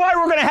things. That's why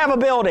we're going to have a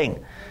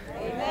building.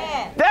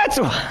 Amen. That's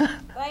why.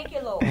 Thank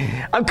you, Lord.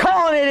 I'm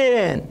calling it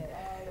in.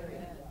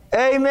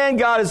 Amen.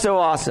 God is so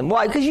awesome.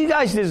 Why? Because you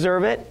guys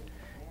deserve it.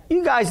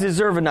 You guys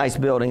deserve a nice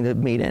building to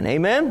meet in.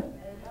 Amen.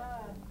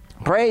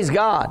 Praise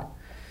God.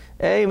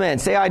 Amen.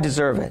 Say, I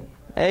deserve it.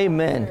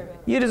 Amen.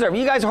 You deserve it.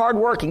 You guys are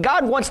hardworking.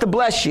 God wants to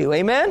bless you.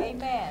 Amen.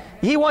 Amen.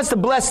 He wants to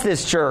bless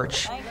this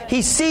church.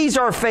 He sees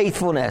our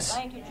faithfulness.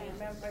 Thank you,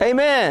 Jesus.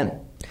 Amen.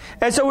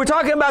 And so we're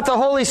talking about the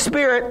Holy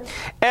Spirit.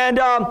 And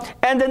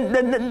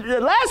the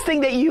last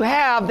thing that you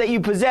have, that you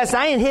possess,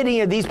 I didn't hit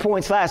any of these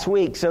points last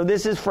week, so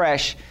this is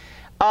fresh.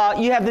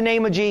 You have the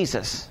name of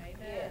Jesus.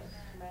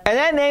 And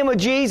that name of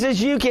Jesus,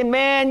 you can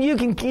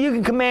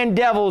command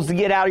devils to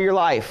get out of your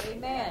life.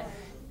 Amen.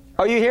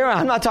 Are you hearing?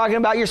 I'm not talking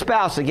about your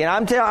spouse again.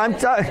 I'm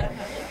talking.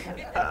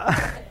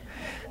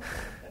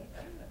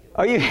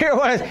 Are you hearing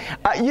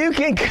what you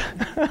can?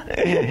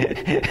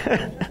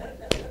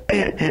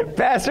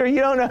 Pastor,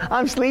 you don't know.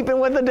 I'm sleeping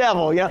with the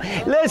devil. You know?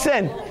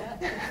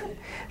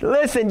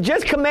 Listen.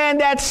 Just command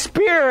that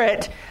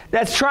spirit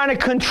that's trying to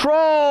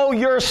control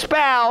your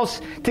spouse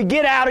to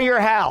get out of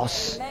your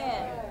house.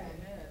 Amen.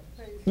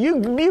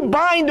 You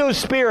bind those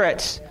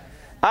spirits.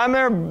 I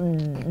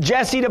remember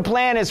Jesse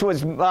Duplantis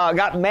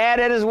got mad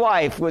at his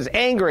wife, was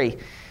angry,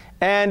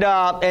 and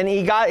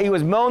he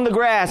was mowing the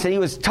grass and he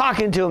was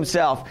talking to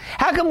himself.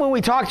 How come when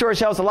we talk to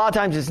ourselves, a lot of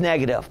times it's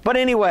negative? But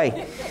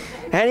anyway,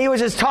 and he was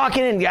just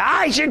talking, and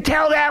I should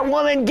tell that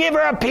woman, give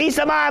her a piece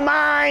of my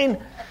mind.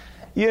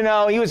 You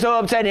know, he was so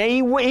upset. And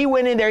he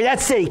went in there.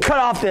 That's it. He cut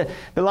off the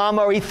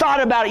lawnmower. He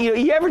thought about it.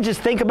 You ever just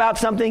think about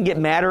something and get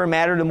madder and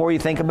madder the more you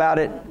think about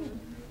it?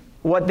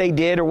 What they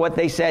did or what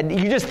they said.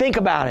 You just think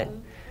about it.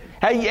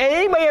 Have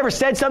anybody ever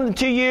said something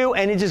to you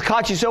and it just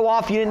caught you so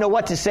off you didn't know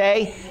what to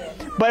say?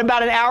 But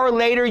about an hour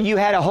later, you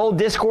had a whole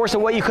discourse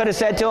of what you could have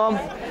said to them?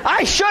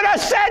 I should have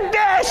said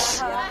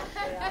this!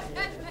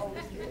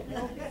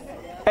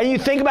 And you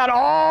think about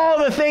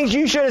all the things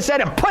you should have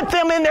said and put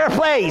them in their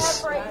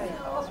place.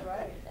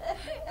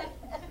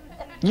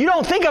 You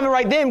don't think of it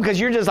right then because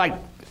you're just like,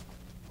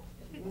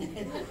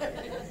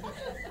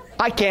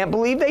 I can't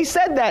believe they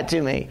said that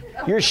to me.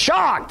 You're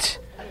shocked.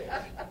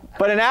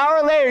 But an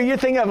hour later, you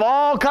think of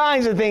all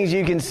kinds of things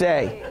you can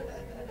say.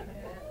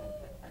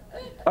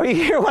 Are you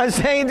hearing what I'm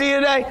saying to you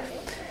today?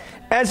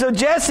 And so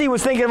Jesse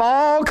was thinking of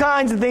all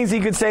kinds of things he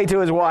could say to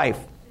his wife.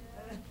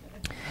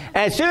 And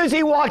as soon as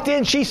he walked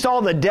in, she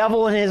saw the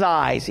devil in his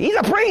eyes. He's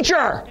a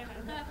preacher.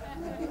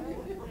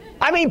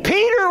 I mean,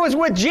 Peter was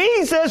with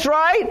Jesus,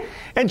 right?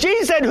 And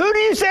Jesus said, who do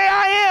you say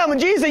I am? And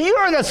Jesus said, you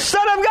are the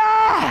Son of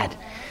God.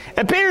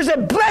 And Peter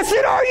said,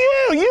 blessed are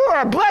you. You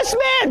are a blessed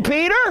man,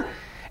 Peter.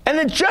 And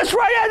then just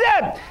right at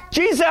that,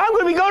 Jesus said, I'm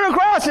going to be going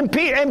across. And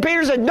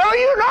Peter said, no,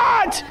 you're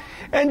not.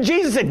 And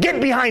Jesus said, get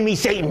behind me,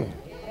 Satan.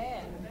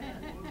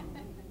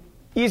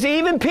 You see,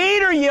 even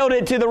Peter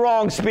yielded to the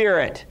wrong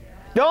spirit.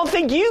 Don't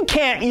think you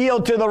can't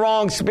yield to the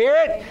wrong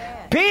spirit.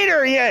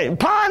 Peter,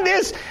 upon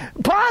this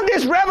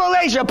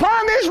revelation,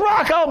 upon this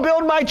rock, I'll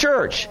build my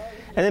church.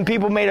 And then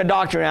people made a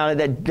doctrine out of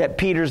it that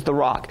Peter's the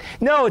rock.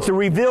 No, it's a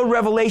revealed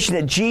revelation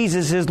that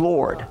Jesus is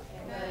Lord.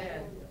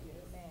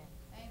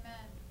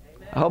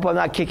 I hope I'm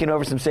not kicking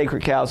over some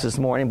sacred cows this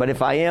morning, but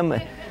if I am,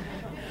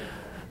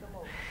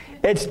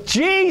 it's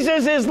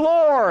Jesus is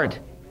Lord.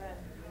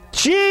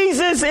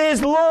 Jesus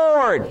is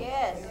Lord.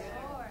 Yes.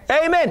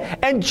 Amen.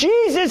 And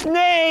Jesus'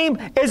 name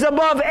is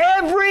above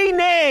every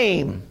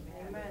name.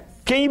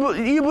 Can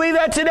you believe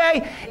that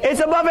today?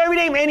 It's above every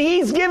name, and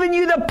He's given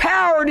you the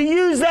power to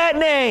use that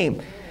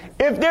name.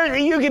 If there,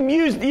 you can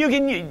use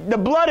the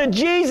blood of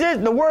Jesus,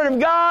 the Word of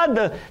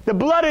God, the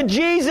blood of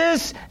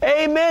Jesus,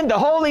 amen, the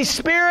Holy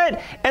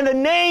Spirit, and the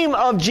name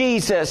of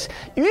Jesus.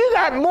 You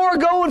got more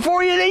going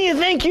for you than you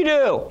think you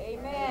do.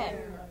 Amen.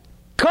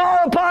 Call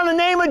upon the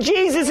name of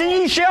Jesus, and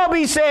ye shall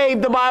be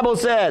saved, the Bible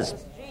says.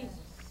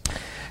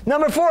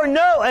 Number 4,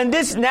 no, and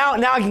this now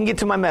I can get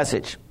to my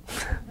message.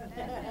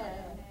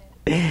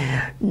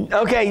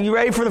 Okay, you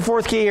ready for the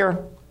 4th key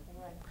here?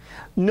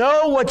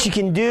 Know what you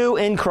can do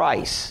in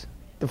Christ.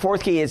 The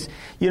 4th key is,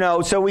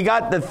 so we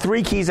got the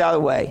 3 keys out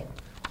of the way.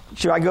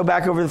 Should I go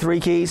back over the 3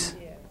 keys?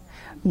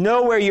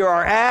 Know where you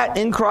are at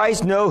in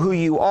Christ. Know who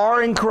you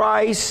are in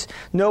Christ.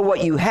 Know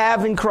what you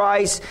have in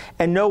Christ.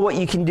 And know what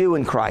you can do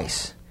in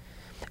Christ.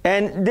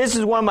 And this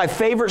is one of my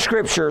favorite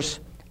scriptures.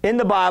 in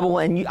the Bible,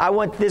 and I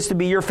want this to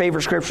be your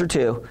favorite scripture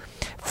too.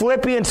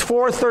 Philippians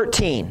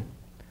 4:13.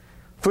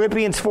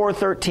 Philippians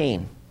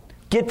 4:13.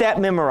 Get that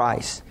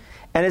memorized.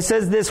 And it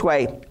says this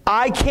way,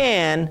 I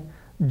can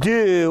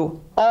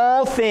do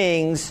all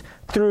things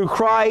through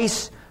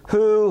Christ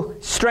who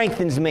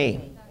strengthens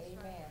me.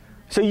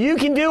 So you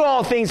can do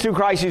all things through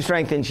Christ who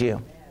strengthens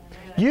you.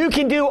 You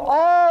can do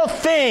all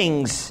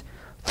things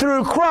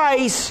through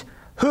Christ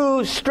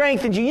who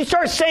strengthens you. You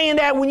start saying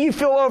that when you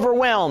feel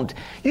overwhelmed.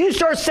 You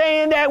start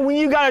saying that when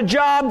you got a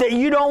job that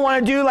you don't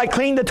want to do, like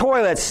clean the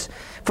toilets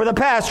for the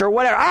pastor or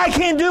whatever. I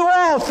can do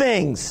all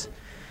things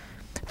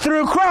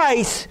through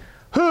Christ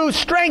who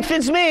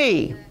strengthens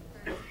me.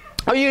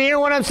 Are you hearing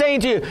what I'm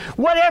saying to you?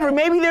 Whatever,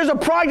 maybe there's a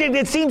project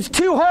that seems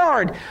too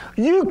hard.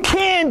 You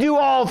can do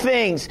all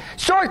things.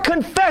 Start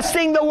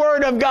confessing the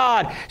Word of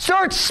God.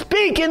 Start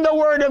speaking the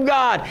Word of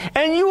God.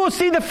 And you will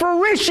see the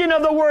fruition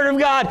of the Word of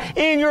God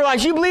in your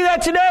life. You believe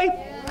that today?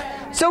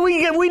 Yeah. So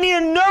we need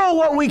to know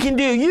what we can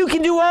do. You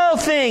can do all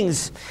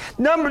things.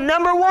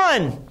 Number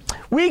one,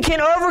 we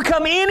can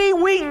overcome any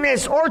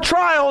weakness or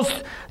trials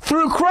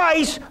through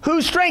Christ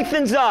who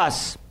strengthens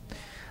us.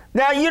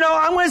 Now,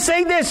 I'm going to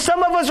say this.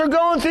 Some of us are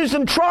going through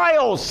some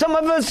trials. Some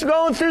of us are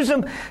going through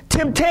some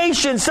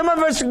temptations. Some of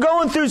us are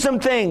going through some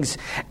things.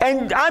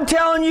 And I'm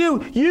telling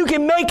you, you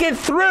can make it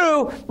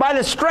through by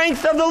the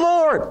strength of the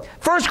Lord.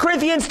 1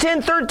 Corinthians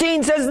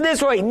 10:13 says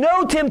this way,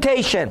 no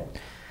temptation,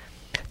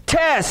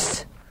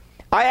 test.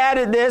 I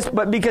added this,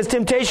 but because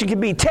temptation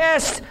can be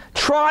test,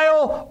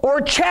 trial,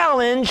 or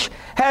challenge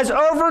has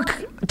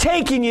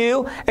overtaken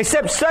you,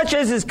 except such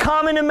as is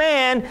common to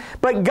man,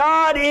 but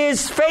God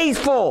is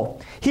faithful.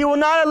 He will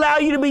not allow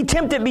you to be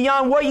tempted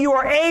beyond what you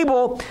are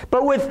able,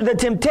 but with the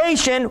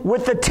temptation,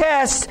 with the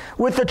test,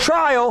 with the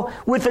trial,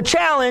 with the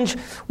challenge,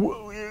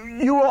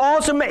 He will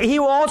also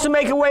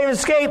make a way of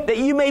escape that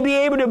you may be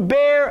able to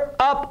bear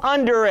up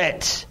under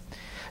it.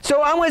 So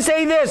I'm going to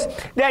say this,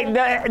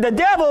 that the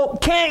devil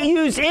can't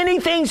use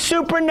anything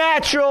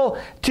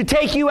supernatural to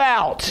take you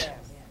out.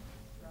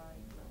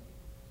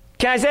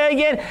 Can I say it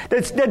again?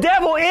 The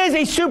devil is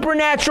a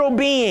supernatural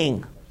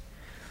being.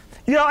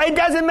 It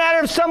doesn't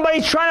matter if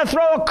somebody's trying to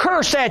throw a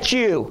curse at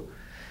you,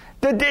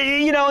 and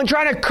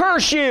trying to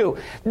curse you.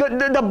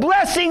 The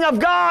blessing of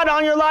God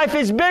on your life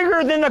is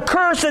bigger than the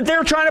curse that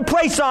they're trying to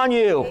place on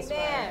you.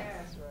 Amen.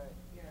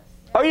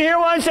 Are you hearing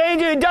what I'm saying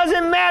to you? It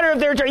doesn't matter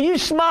if you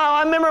smile.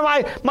 I remember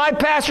my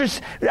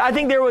pastors, I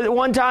think there was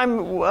one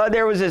time,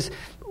 there was this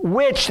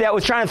witch that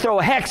was trying to throw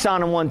a hex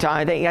on him one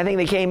time. I think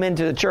they came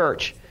into the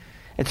church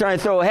and trying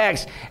to throw a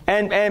hex.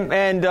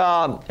 And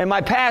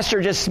my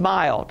pastor just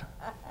smiled.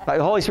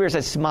 The Holy Spirit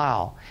said,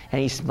 smile.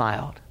 And he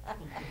smiled.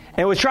 And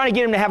it was trying to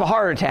get him to have a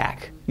heart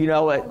attack.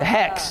 A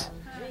hex.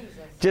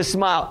 Just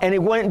smile. And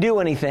it wouldn't do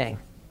anything.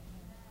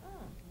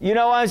 You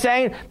know what I'm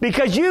saying?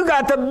 Because you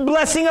got the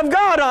blessing of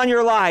God on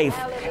your life.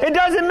 It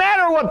doesn't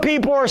matter what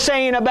people are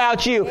saying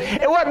about you.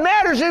 And what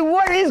matters is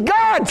what is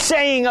God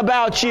saying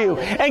about you.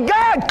 And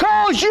God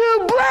calls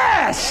you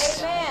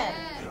blessed. Amen.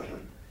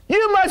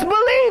 You must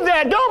believe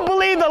that. Don't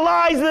believe the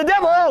lies of the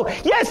devil. Oh,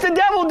 yes, the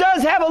devil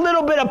does have a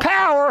little bit of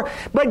power,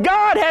 but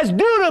God has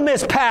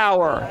dunamis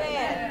power.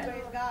 Amen.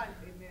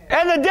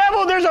 And the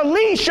devil, there's a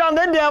leash on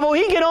the devil.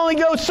 He can only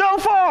go so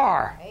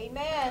far.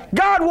 Amen.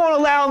 God won't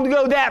allow him to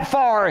go that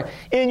far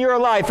in your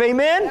life.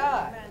 Amen?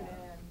 God.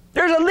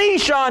 There's a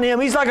leash on him.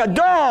 He's like a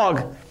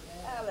dog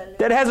Hallelujah.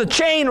 that has a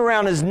chain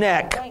around his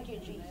neck. Thank you,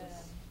 Jesus.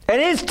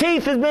 And his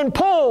teeth has been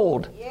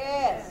pulled.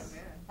 Yes.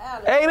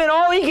 Hallelujah. Amen.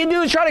 All he can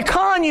do is try to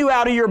con you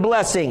out of your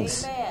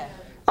blessings. Amen.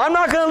 I'm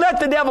not going to let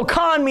the devil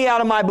con me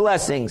out of my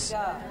blessings.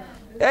 God.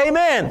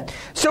 Amen.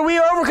 So we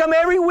overcome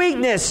every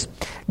weakness.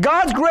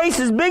 God's grace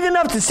is big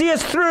enough to see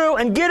us through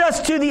and get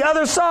us to the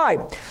other side.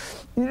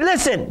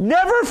 Listen,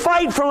 never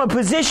fight from a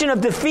position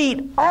of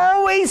defeat.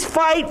 Always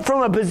fight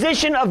from a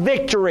position of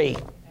victory.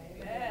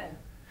 Amen.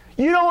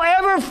 You don't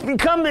ever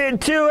come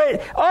to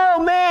it,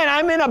 oh man,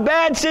 I'm in a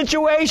bad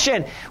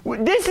situation.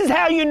 This is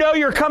how you know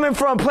you're coming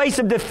from a place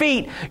of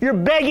defeat. You're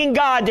begging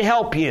God to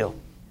help you.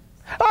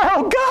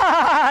 Oh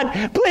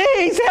God,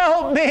 please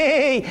help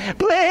me.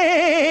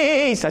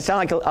 Please. I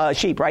sound like a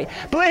sheep, right?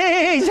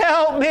 Please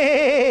help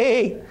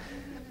me.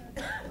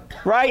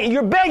 Right?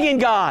 You're begging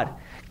God.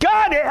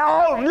 God,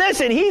 oh,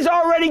 listen, He's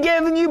already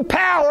given you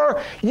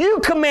power. You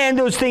command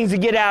those things to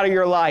get out of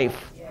your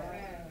life.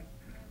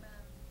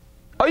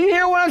 Are you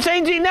hearing what I'm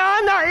saying to you? Now,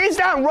 it's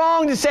not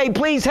wrong to say,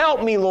 please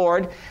help me,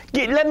 Lord.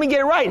 Let me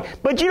get it right.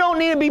 But you don't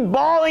need to be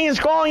bawling and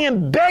squalling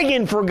and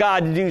begging for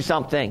God to do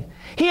something.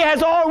 He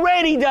has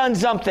already done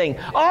something.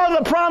 All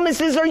the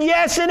promises are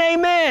yes and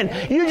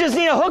amen. You just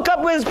need to hook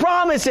up with His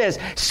promises.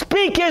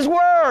 Speak His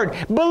word.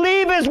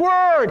 Believe His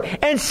word.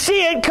 And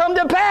see it come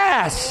to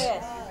pass.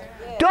 Yes.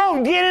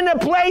 Don't get in a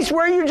place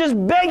where you're just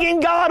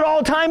begging God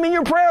all the time in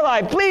your prayer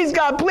life. Please,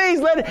 God, please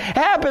let it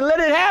happen. Let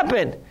it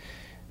happen.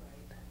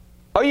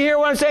 Are you hearing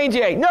what I'm saying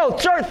today? No,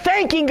 start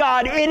thanking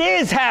God. It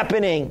is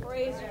happening.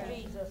 Praise you,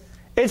 Jesus.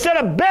 Instead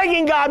of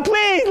begging God,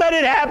 please let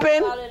it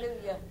happen.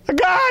 Hallelujah.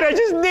 God, I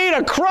just need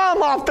a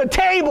crumb off the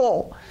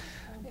table.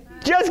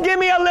 Just give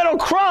me a little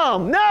crumb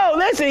come. No,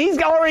 listen, he's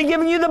already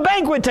given you the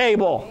banquet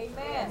table.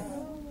 Amen.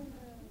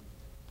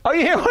 Are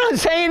you hearing what I'm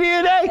saying to you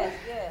today? Yes,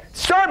 yes.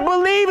 Start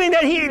believing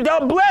that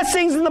the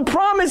blessings and the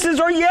promises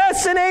are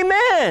yes and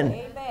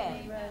amen.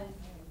 Amen.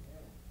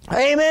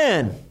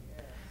 Amen.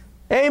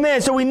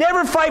 Amen. So we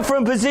never fight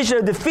from a position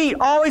of defeat,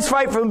 always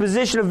fight from a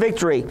position of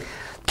victory.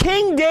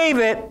 King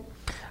David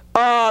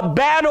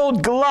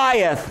battled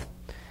Goliath.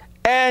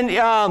 And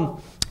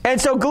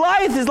so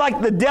Goliath is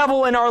like the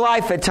devil in our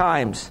life at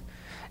times.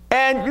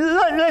 And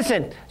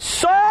listen,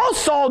 Saul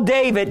saw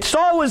David.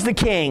 Saul was the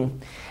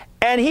king.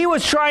 And he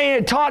was trying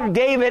to talk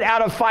David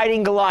out of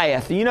fighting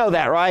Goliath. You know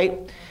that, right?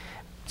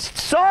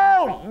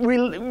 Saul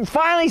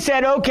finally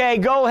said, okay,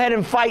 go ahead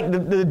and fight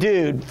the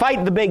dude.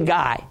 Fight the big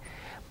guy.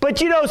 But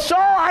Saul,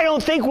 I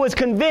don't think, was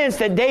convinced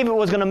that David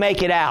was going to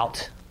make it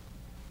out.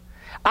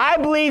 I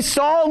believe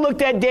Saul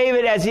looked at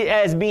David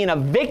as being a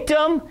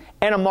victim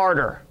and a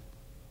martyr.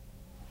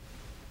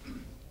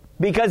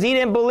 Because he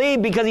didn't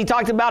believe, because he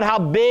talked about how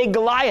big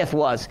Goliath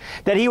was,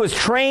 that he was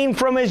trained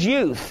from his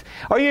youth.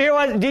 Are you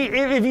hearing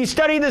if you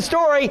study the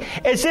story,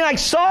 it seemed like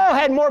Saul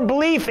had more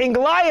belief in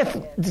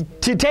Goliath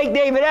to take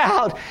David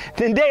out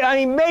than David. I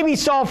mean, maybe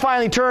Saul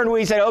finally turned where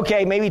he said,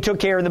 okay, maybe he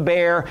took care of the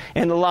bear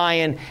and the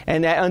lion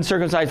and that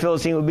uncircumcised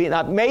Philistine would be.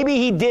 Maybe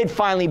he did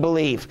finally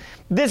believe.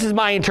 This is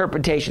my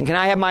interpretation. Can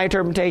I have my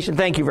interpretation?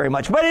 Thank you very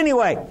much. But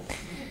anyway.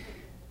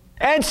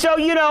 And so,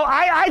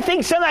 I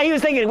think somehow he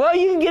was thinking, well,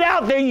 you can get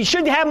out there. You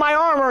should have my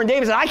armor. And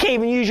David said, I can't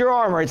even use your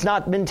armor. It's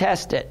not been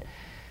tested.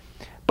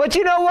 But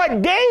you know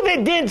what?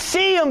 David didn't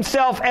see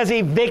himself as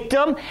a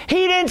victim.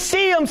 He didn't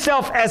see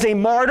himself as a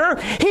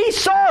martyr. He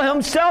saw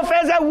himself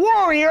as a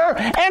warrior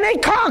and a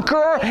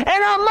conqueror and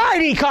a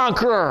mighty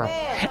conqueror.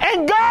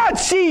 And God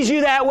sees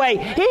you that way.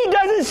 He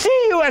doesn't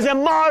see you as a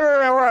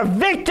martyr or a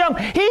victim.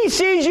 He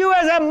sees you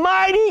as a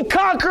mighty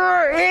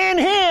conqueror in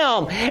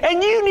Him.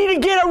 And you need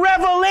to get a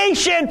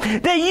revelation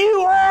that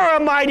you are a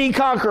mighty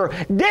conqueror.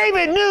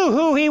 David knew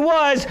who he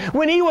was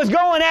when he was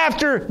going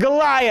after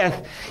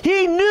Goliath.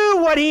 He knew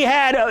what he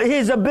had,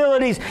 his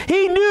abilities.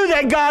 He knew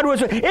that God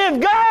was. If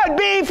God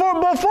be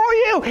before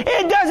you,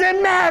 it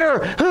doesn't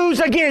matter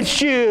who's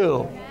against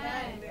you.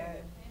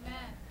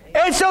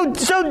 And so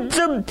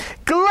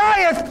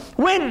Goliath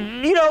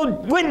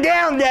went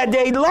down that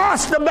day,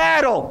 lost the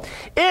battle.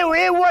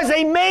 It was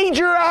a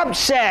major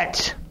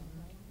upset.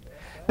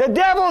 The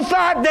devil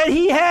thought that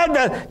he had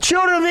the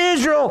children of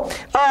Israel.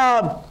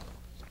 Thought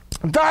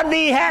that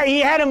he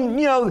had them.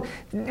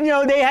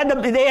 They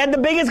had the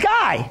biggest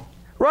guy.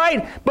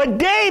 Right? But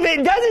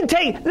David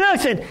doesn't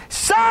listen,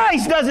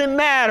 size doesn't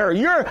matter.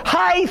 Your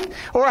height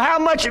or how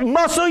much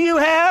muscle you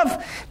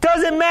have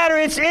doesn't matter.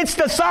 It's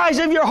the size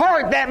of your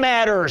heart that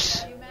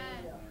matters.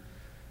 Amen.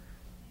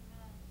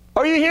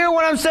 Are you hearing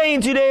what I'm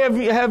saying today?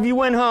 Have you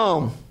went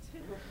home?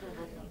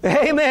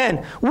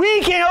 Amen.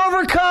 We can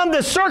overcome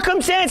the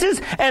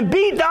circumstances and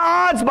beat the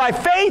odds by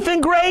faith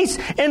and grace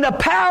in the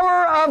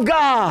power of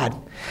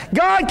God.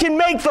 God can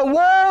make the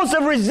walls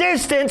of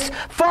resistance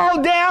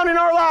fall down in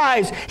our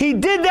lives. He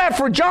did that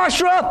for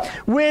Joshua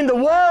when the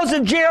walls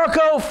of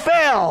Jericho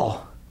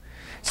fell.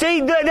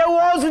 See, the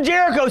walls of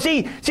Jericho.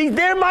 See,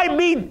 there might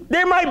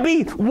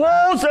be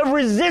walls of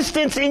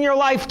resistance in your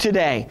life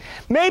today.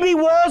 Maybe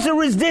walls of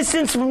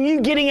resistance from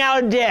you getting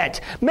out of debt.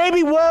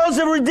 Maybe walls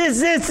of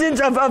resistance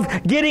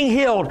of getting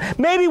healed.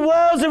 Maybe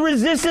walls of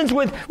resistance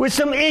with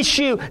some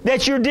issue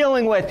that you're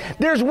dealing with.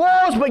 There's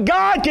walls, but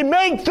God can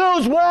make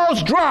those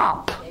walls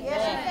drop.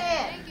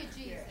 Yes,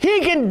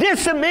 He can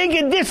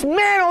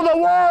dismantle the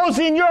walls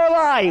in your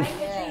life.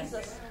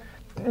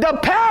 The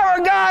power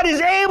of God is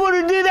able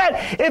to do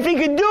that. If He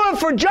can do it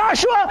for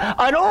Joshua,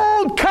 an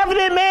old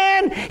covenant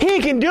man,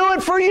 He can do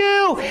it for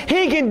you.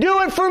 He can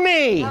do it for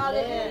me.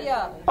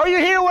 Hallelujah. Are you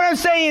hearing what I'm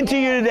saying to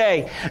you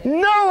today?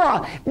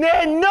 Noah,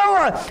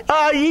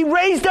 He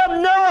raised up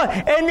Noah,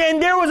 and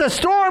then there was a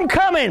storm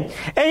coming,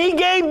 and He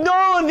gave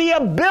Noah the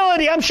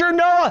ability. I'm sure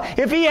Noah,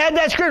 if he had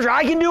that scripture,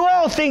 I can do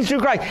all things through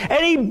Christ.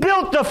 And he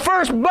built the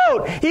first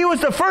boat. He was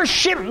the first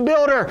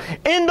shipbuilder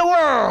in the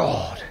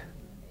world.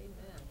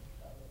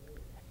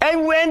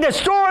 And when the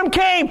storm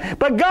came,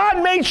 but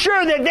God made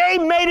sure that they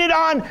made it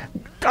on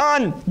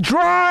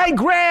dry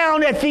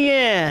ground at the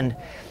end.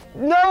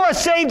 Noah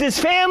saved his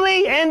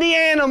family and the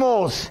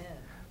animals.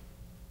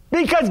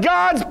 Because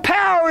God's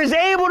power is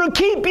able to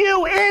keep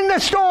you in the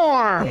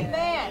storm.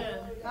 Amen.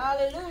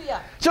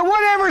 Hallelujah. So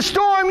whatever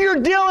storm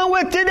you're dealing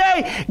with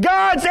today,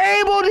 God's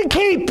able to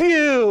keep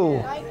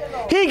you.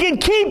 He can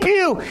keep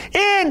you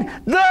in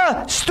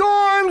the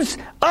storms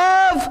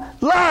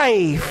of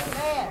life.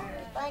 Amen.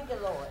 Thank you,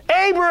 Lord.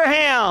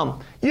 Abraham,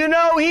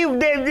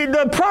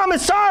 the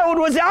promised child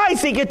was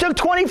Isaac. It took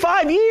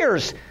 25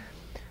 years.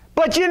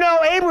 But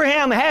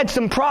Abraham had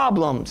some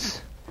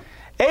problems.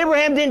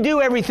 Abraham didn't do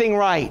everything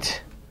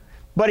right.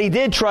 But he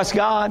did trust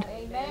God.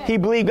 Amen. He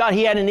believed God.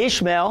 He had an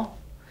Ishmael.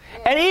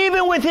 And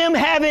even with him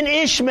having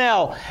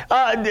Ishmael,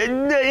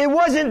 it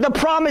wasn't the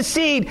promised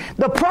seed.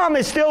 The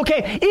promise still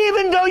came.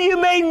 Even though you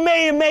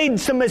may have made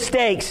some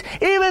mistakes,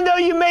 even though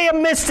you may have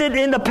missed it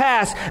in the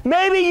past,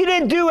 maybe you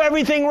didn't do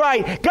everything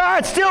right,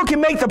 God still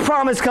can make the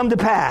promise come to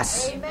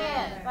pass.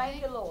 Amen.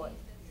 Thank you, Lord.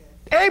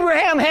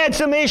 Abraham had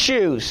some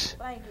issues,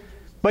 Thank you,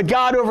 Jesus. but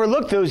God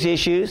overlooked those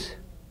issues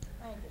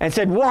and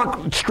said,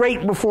 walk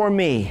straight before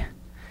me.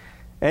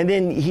 And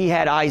then he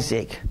had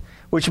Isaac,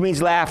 which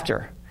means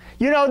laughter.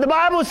 You know, the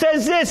Bible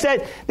says this,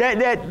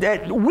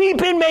 that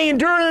weeping may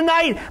endure the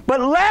night, but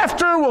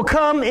laughter will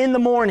come in the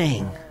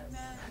morning.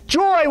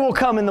 Joy will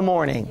come in the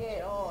morning.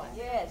 Yeah, Lord.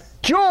 Yes.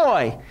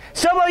 Joy.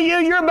 Some of you,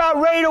 you're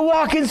about ready to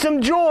walk in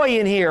some joy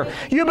in here.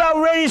 You're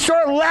about ready to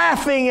start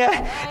laughing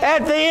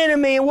at the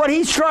enemy and what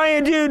he's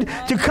trying to do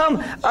to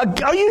come.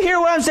 Are you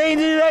hearing what I'm saying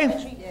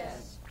today?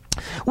 Yes.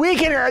 We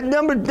can,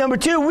 number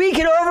two, we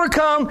can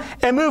overcome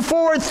and move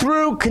forward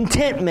through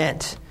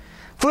contentment.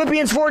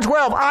 Philippians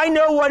 4:12, I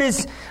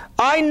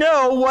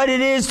know what it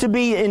is to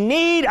be in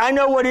need. I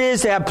know what it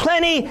is to have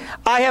plenty.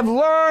 I have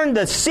learned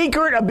the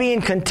secret of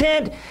being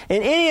content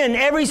in any and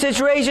every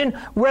situation,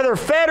 whether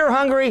fed or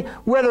hungry,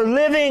 whether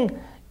living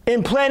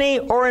in plenty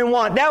or in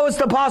want. That was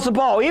the Apostle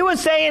Paul. He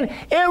was saying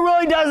it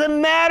really doesn't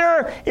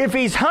matter if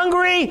he's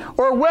hungry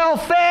or well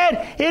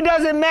fed. It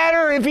doesn't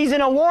matter if he's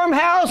in a warm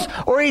house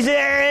or he's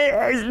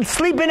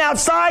sleeping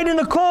outside in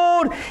the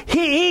cold.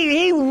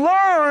 He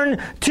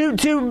learned to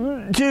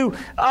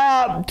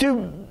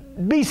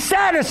be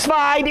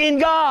satisfied in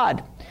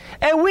God.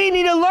 And we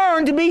need to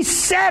learn to be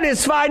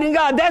satisfied in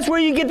God. That's where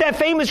you get that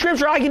famous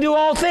scripture, I can do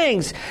all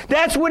things.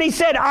 That's what he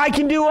said, I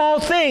can do all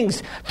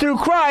things through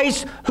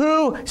Christ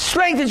who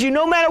strengthens you.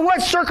 No matter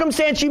what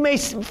circumstance you may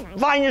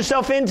find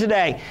yourself in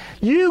today,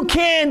 you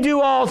can do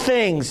all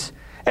things.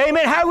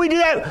 Amen. How do we do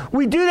that?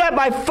 We do that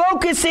by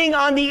focusing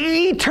on the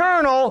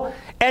eternal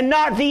and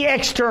not the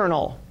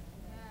external.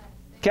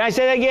 Can I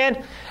say that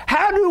again?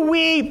 How do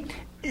we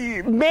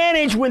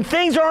manage when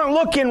things aren't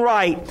looking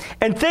right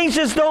and things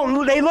just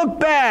they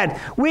look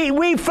bad?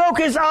 We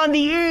focus on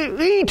the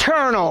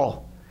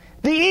eternal,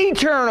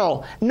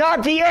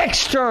 not the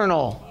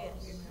external.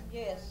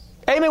 Yes.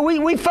 Amen.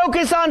 We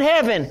focus on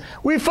heaven.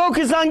 We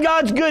focus on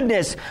God's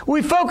goodness.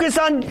 We focus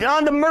on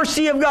the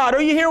mercy of God.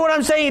 Are you hearing what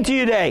I'm saying to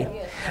you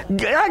today?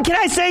 Yes. Can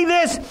I say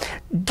this?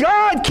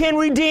 God can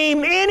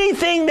redeem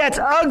anything that's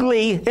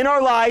ugly in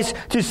our lives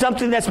to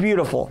something that's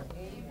beautiful.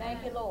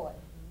 Thank you, Lord.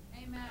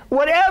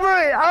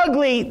 Whatever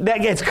ugly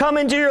that gets come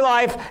into your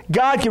life,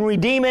 God can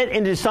redeem it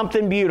into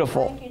something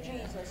beautiful. Thank you,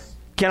 Jesus.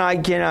 Can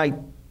I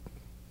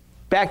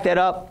back that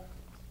up?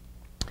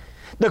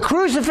 The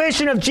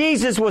crucifixion of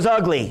Jesus was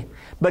ugly,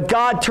 but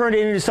God turned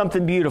it into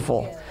something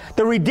beautiful. Yes.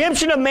 The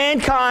redemption of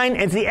mankind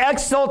and the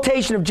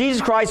exaltation of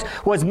Jesus Christ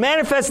was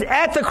manifested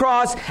at the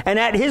cross and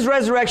at his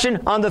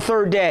resurrection on the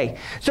third day.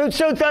 So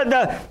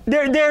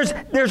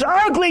there's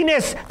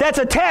ugliness that's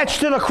attached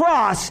to the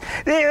cross.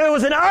 It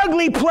was an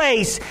ugly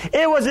place.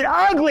 It was an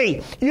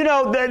ugly,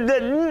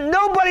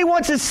 nobody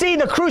wants to see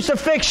the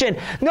crucifixion.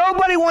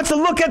 Nobody wants to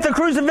look at the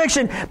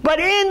crucifixion. But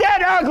in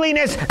that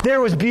ugliness,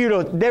 there was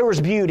beauty. There was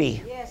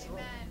beauty. Yes,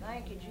 Lord.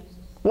 Thank you, Jesus.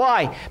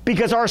 Why?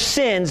 Because our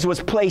sins was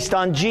placed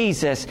on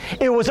Jesus.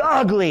 It was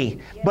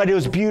ugly, but it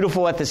was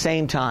beautiful at the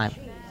same time.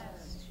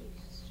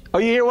 Are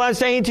you hearing what I'm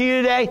saying to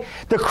you today?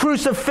 The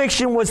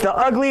crucifixion was the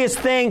ugliest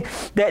thing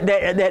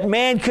that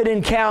man could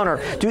encounter,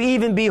 to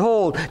even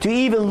behold, to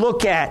even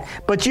look at.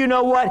 But you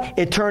know what?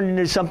 It turned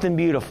into something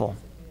beautiful.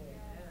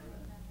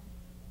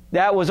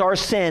 That was our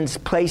sins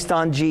placed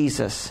on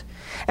Jesus.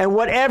 And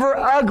whatever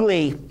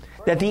ugly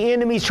that the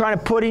enemy's trying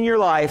to put in your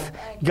life,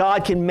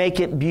 God can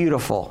make it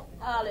beautiful.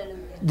 Hallelujah.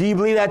 Do you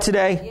believe that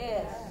today?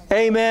 Yes.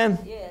 Amen.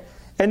 Yes.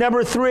 And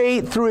number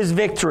 3, through his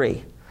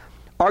victory.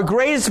 Our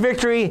greatest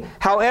victory,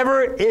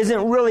 however,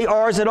 isn't really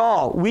ours at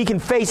all. We can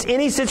face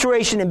any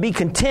situation and be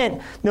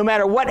content no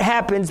matter what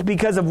happens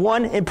because of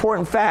one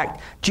important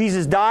fact.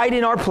 Jesus died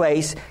in our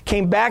place,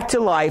 came back to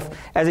life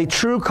as a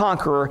true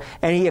conqueror,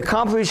 and he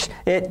accomplished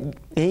it, and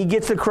he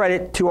gives the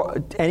credit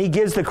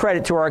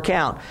to our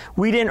account.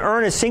 We didn't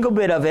earn a single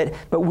bit of it,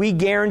 but we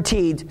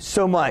guaranteed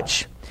so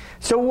much.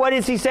 So what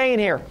is he saying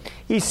here?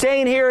 He's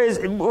saying here is,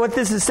 what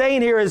this is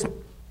saying here is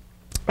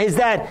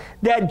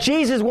that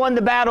Jesus won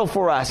the battle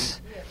for us.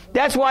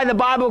 That's why the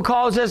Bible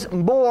calls us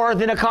more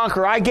than a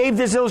conqueror. I gave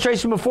this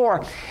illustration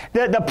before.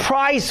 The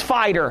prize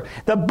fighter,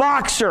 the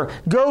boxer,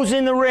 goes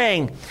in the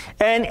ring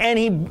and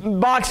he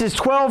boxes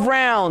 12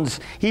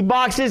 rounds. He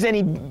boxes and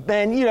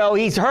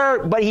he's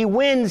hurt, but he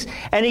wins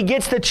and he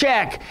gets the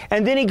check.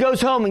 And then he goes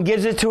home and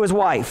gives it to his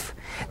wife.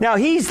 Now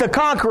he's the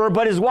conqueror,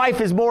 but his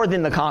wife is more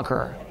than the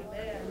conqueror.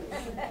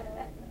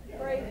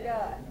 Praise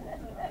God.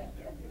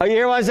 Are you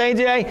hearing what I'm saying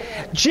today?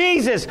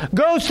 Jesus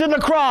goes to the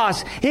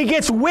cross. He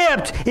gets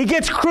whipped. He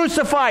gets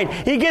crucified.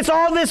 He gets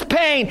all this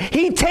pain.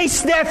 He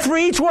tastes death for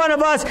each one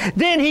of us.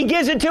 Then he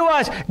gives it to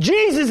us.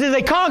 Jesus is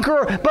a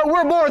conqueror, but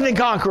we're more than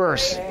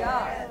conquerors.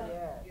 God.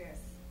 Yes.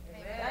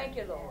 Thank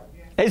you, Lord.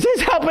 Is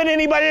this helping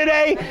anybody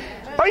today?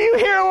 Are you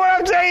hearing what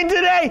I'm saying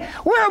today?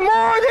 We're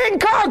more than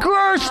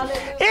conquerors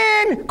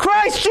in Christ.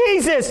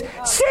 Jesus.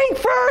 Seek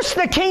first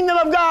the kingdom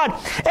of God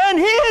and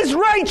His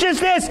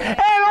righteousness,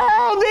 and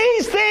all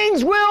these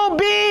things will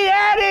be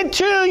added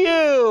to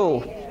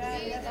you.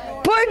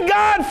 Put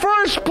God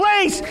first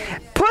place.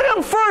 Put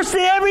Him first in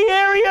every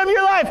area of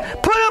your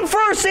life. Put Him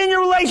first in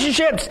your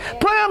relationships.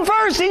 Put Him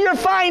first in your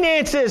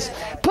finances.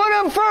 Put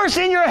Him first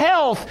in your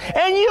health.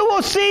 And you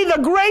will see the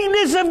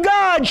greatness of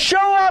God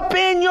show up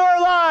in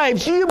your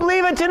lives. Do you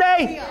believe it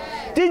today?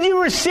 Did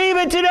you receive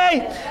it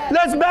today?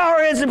 Let's bow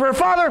our heads in prayer.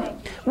 Father,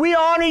 we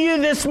honor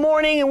you this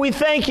morning and we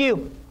thank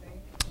you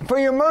for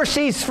your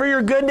mercies, for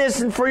your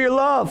goodness, and for your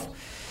love.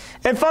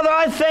 And Father,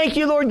 I thank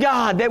you, Lord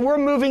God, that we're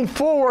moving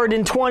forward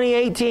in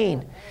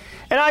 2018.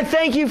 And I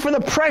thank you for the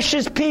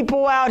precious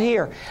people out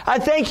here. I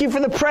thank you for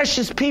the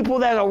precious people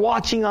that are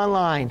watching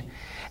online.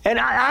 And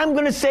I'm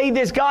going to say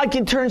this, God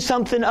can turn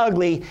something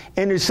ugly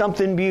into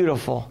something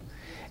beautiful.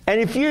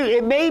 And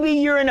maybe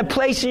you're in a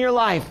place in your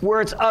life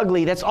where it's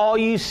ugly, that's all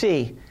you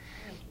see.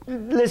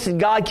 Listen,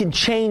 God can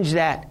change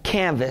that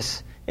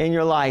canvas in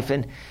your life.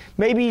 And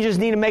maybe you just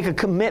need to make a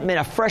commitment,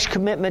 a fresh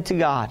commitment to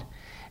God.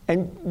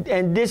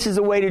 And this is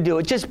a way to do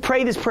it. Just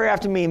pray this prayer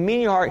after me and mean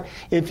in your heart.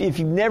 If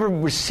you've never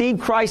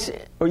received Christ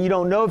or you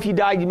don't know if you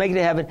died, you make it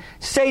to heaven,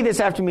 say this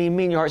after me and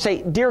mean in your heart.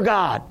 Say, Dear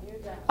God,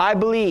 I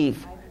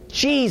believe,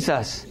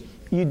 Jesus,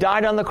 you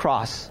died on the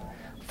cross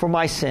for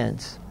my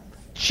sins.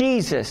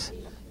 Jesus,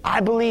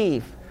 I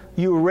believe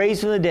you were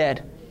raised from the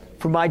dead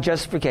for my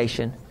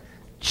justification.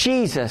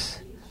 Jesus,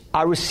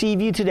 I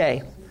receive you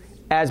today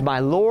as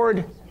my Lord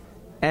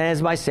and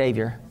as my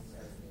Savior.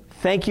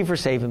 Thank you for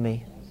saving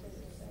me.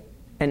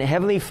 And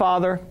Heavenly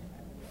Father,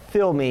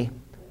 fill me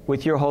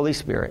with your Holy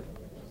Spirit.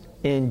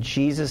 In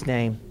Jesus'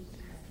 name,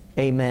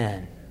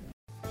 amen.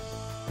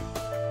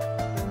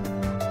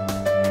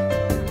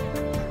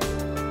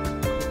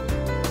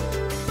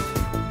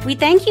 We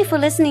thank you for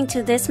listening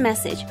to this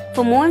message.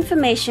 For more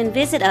information,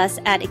 visit us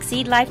at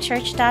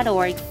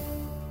exceedlifechurch.org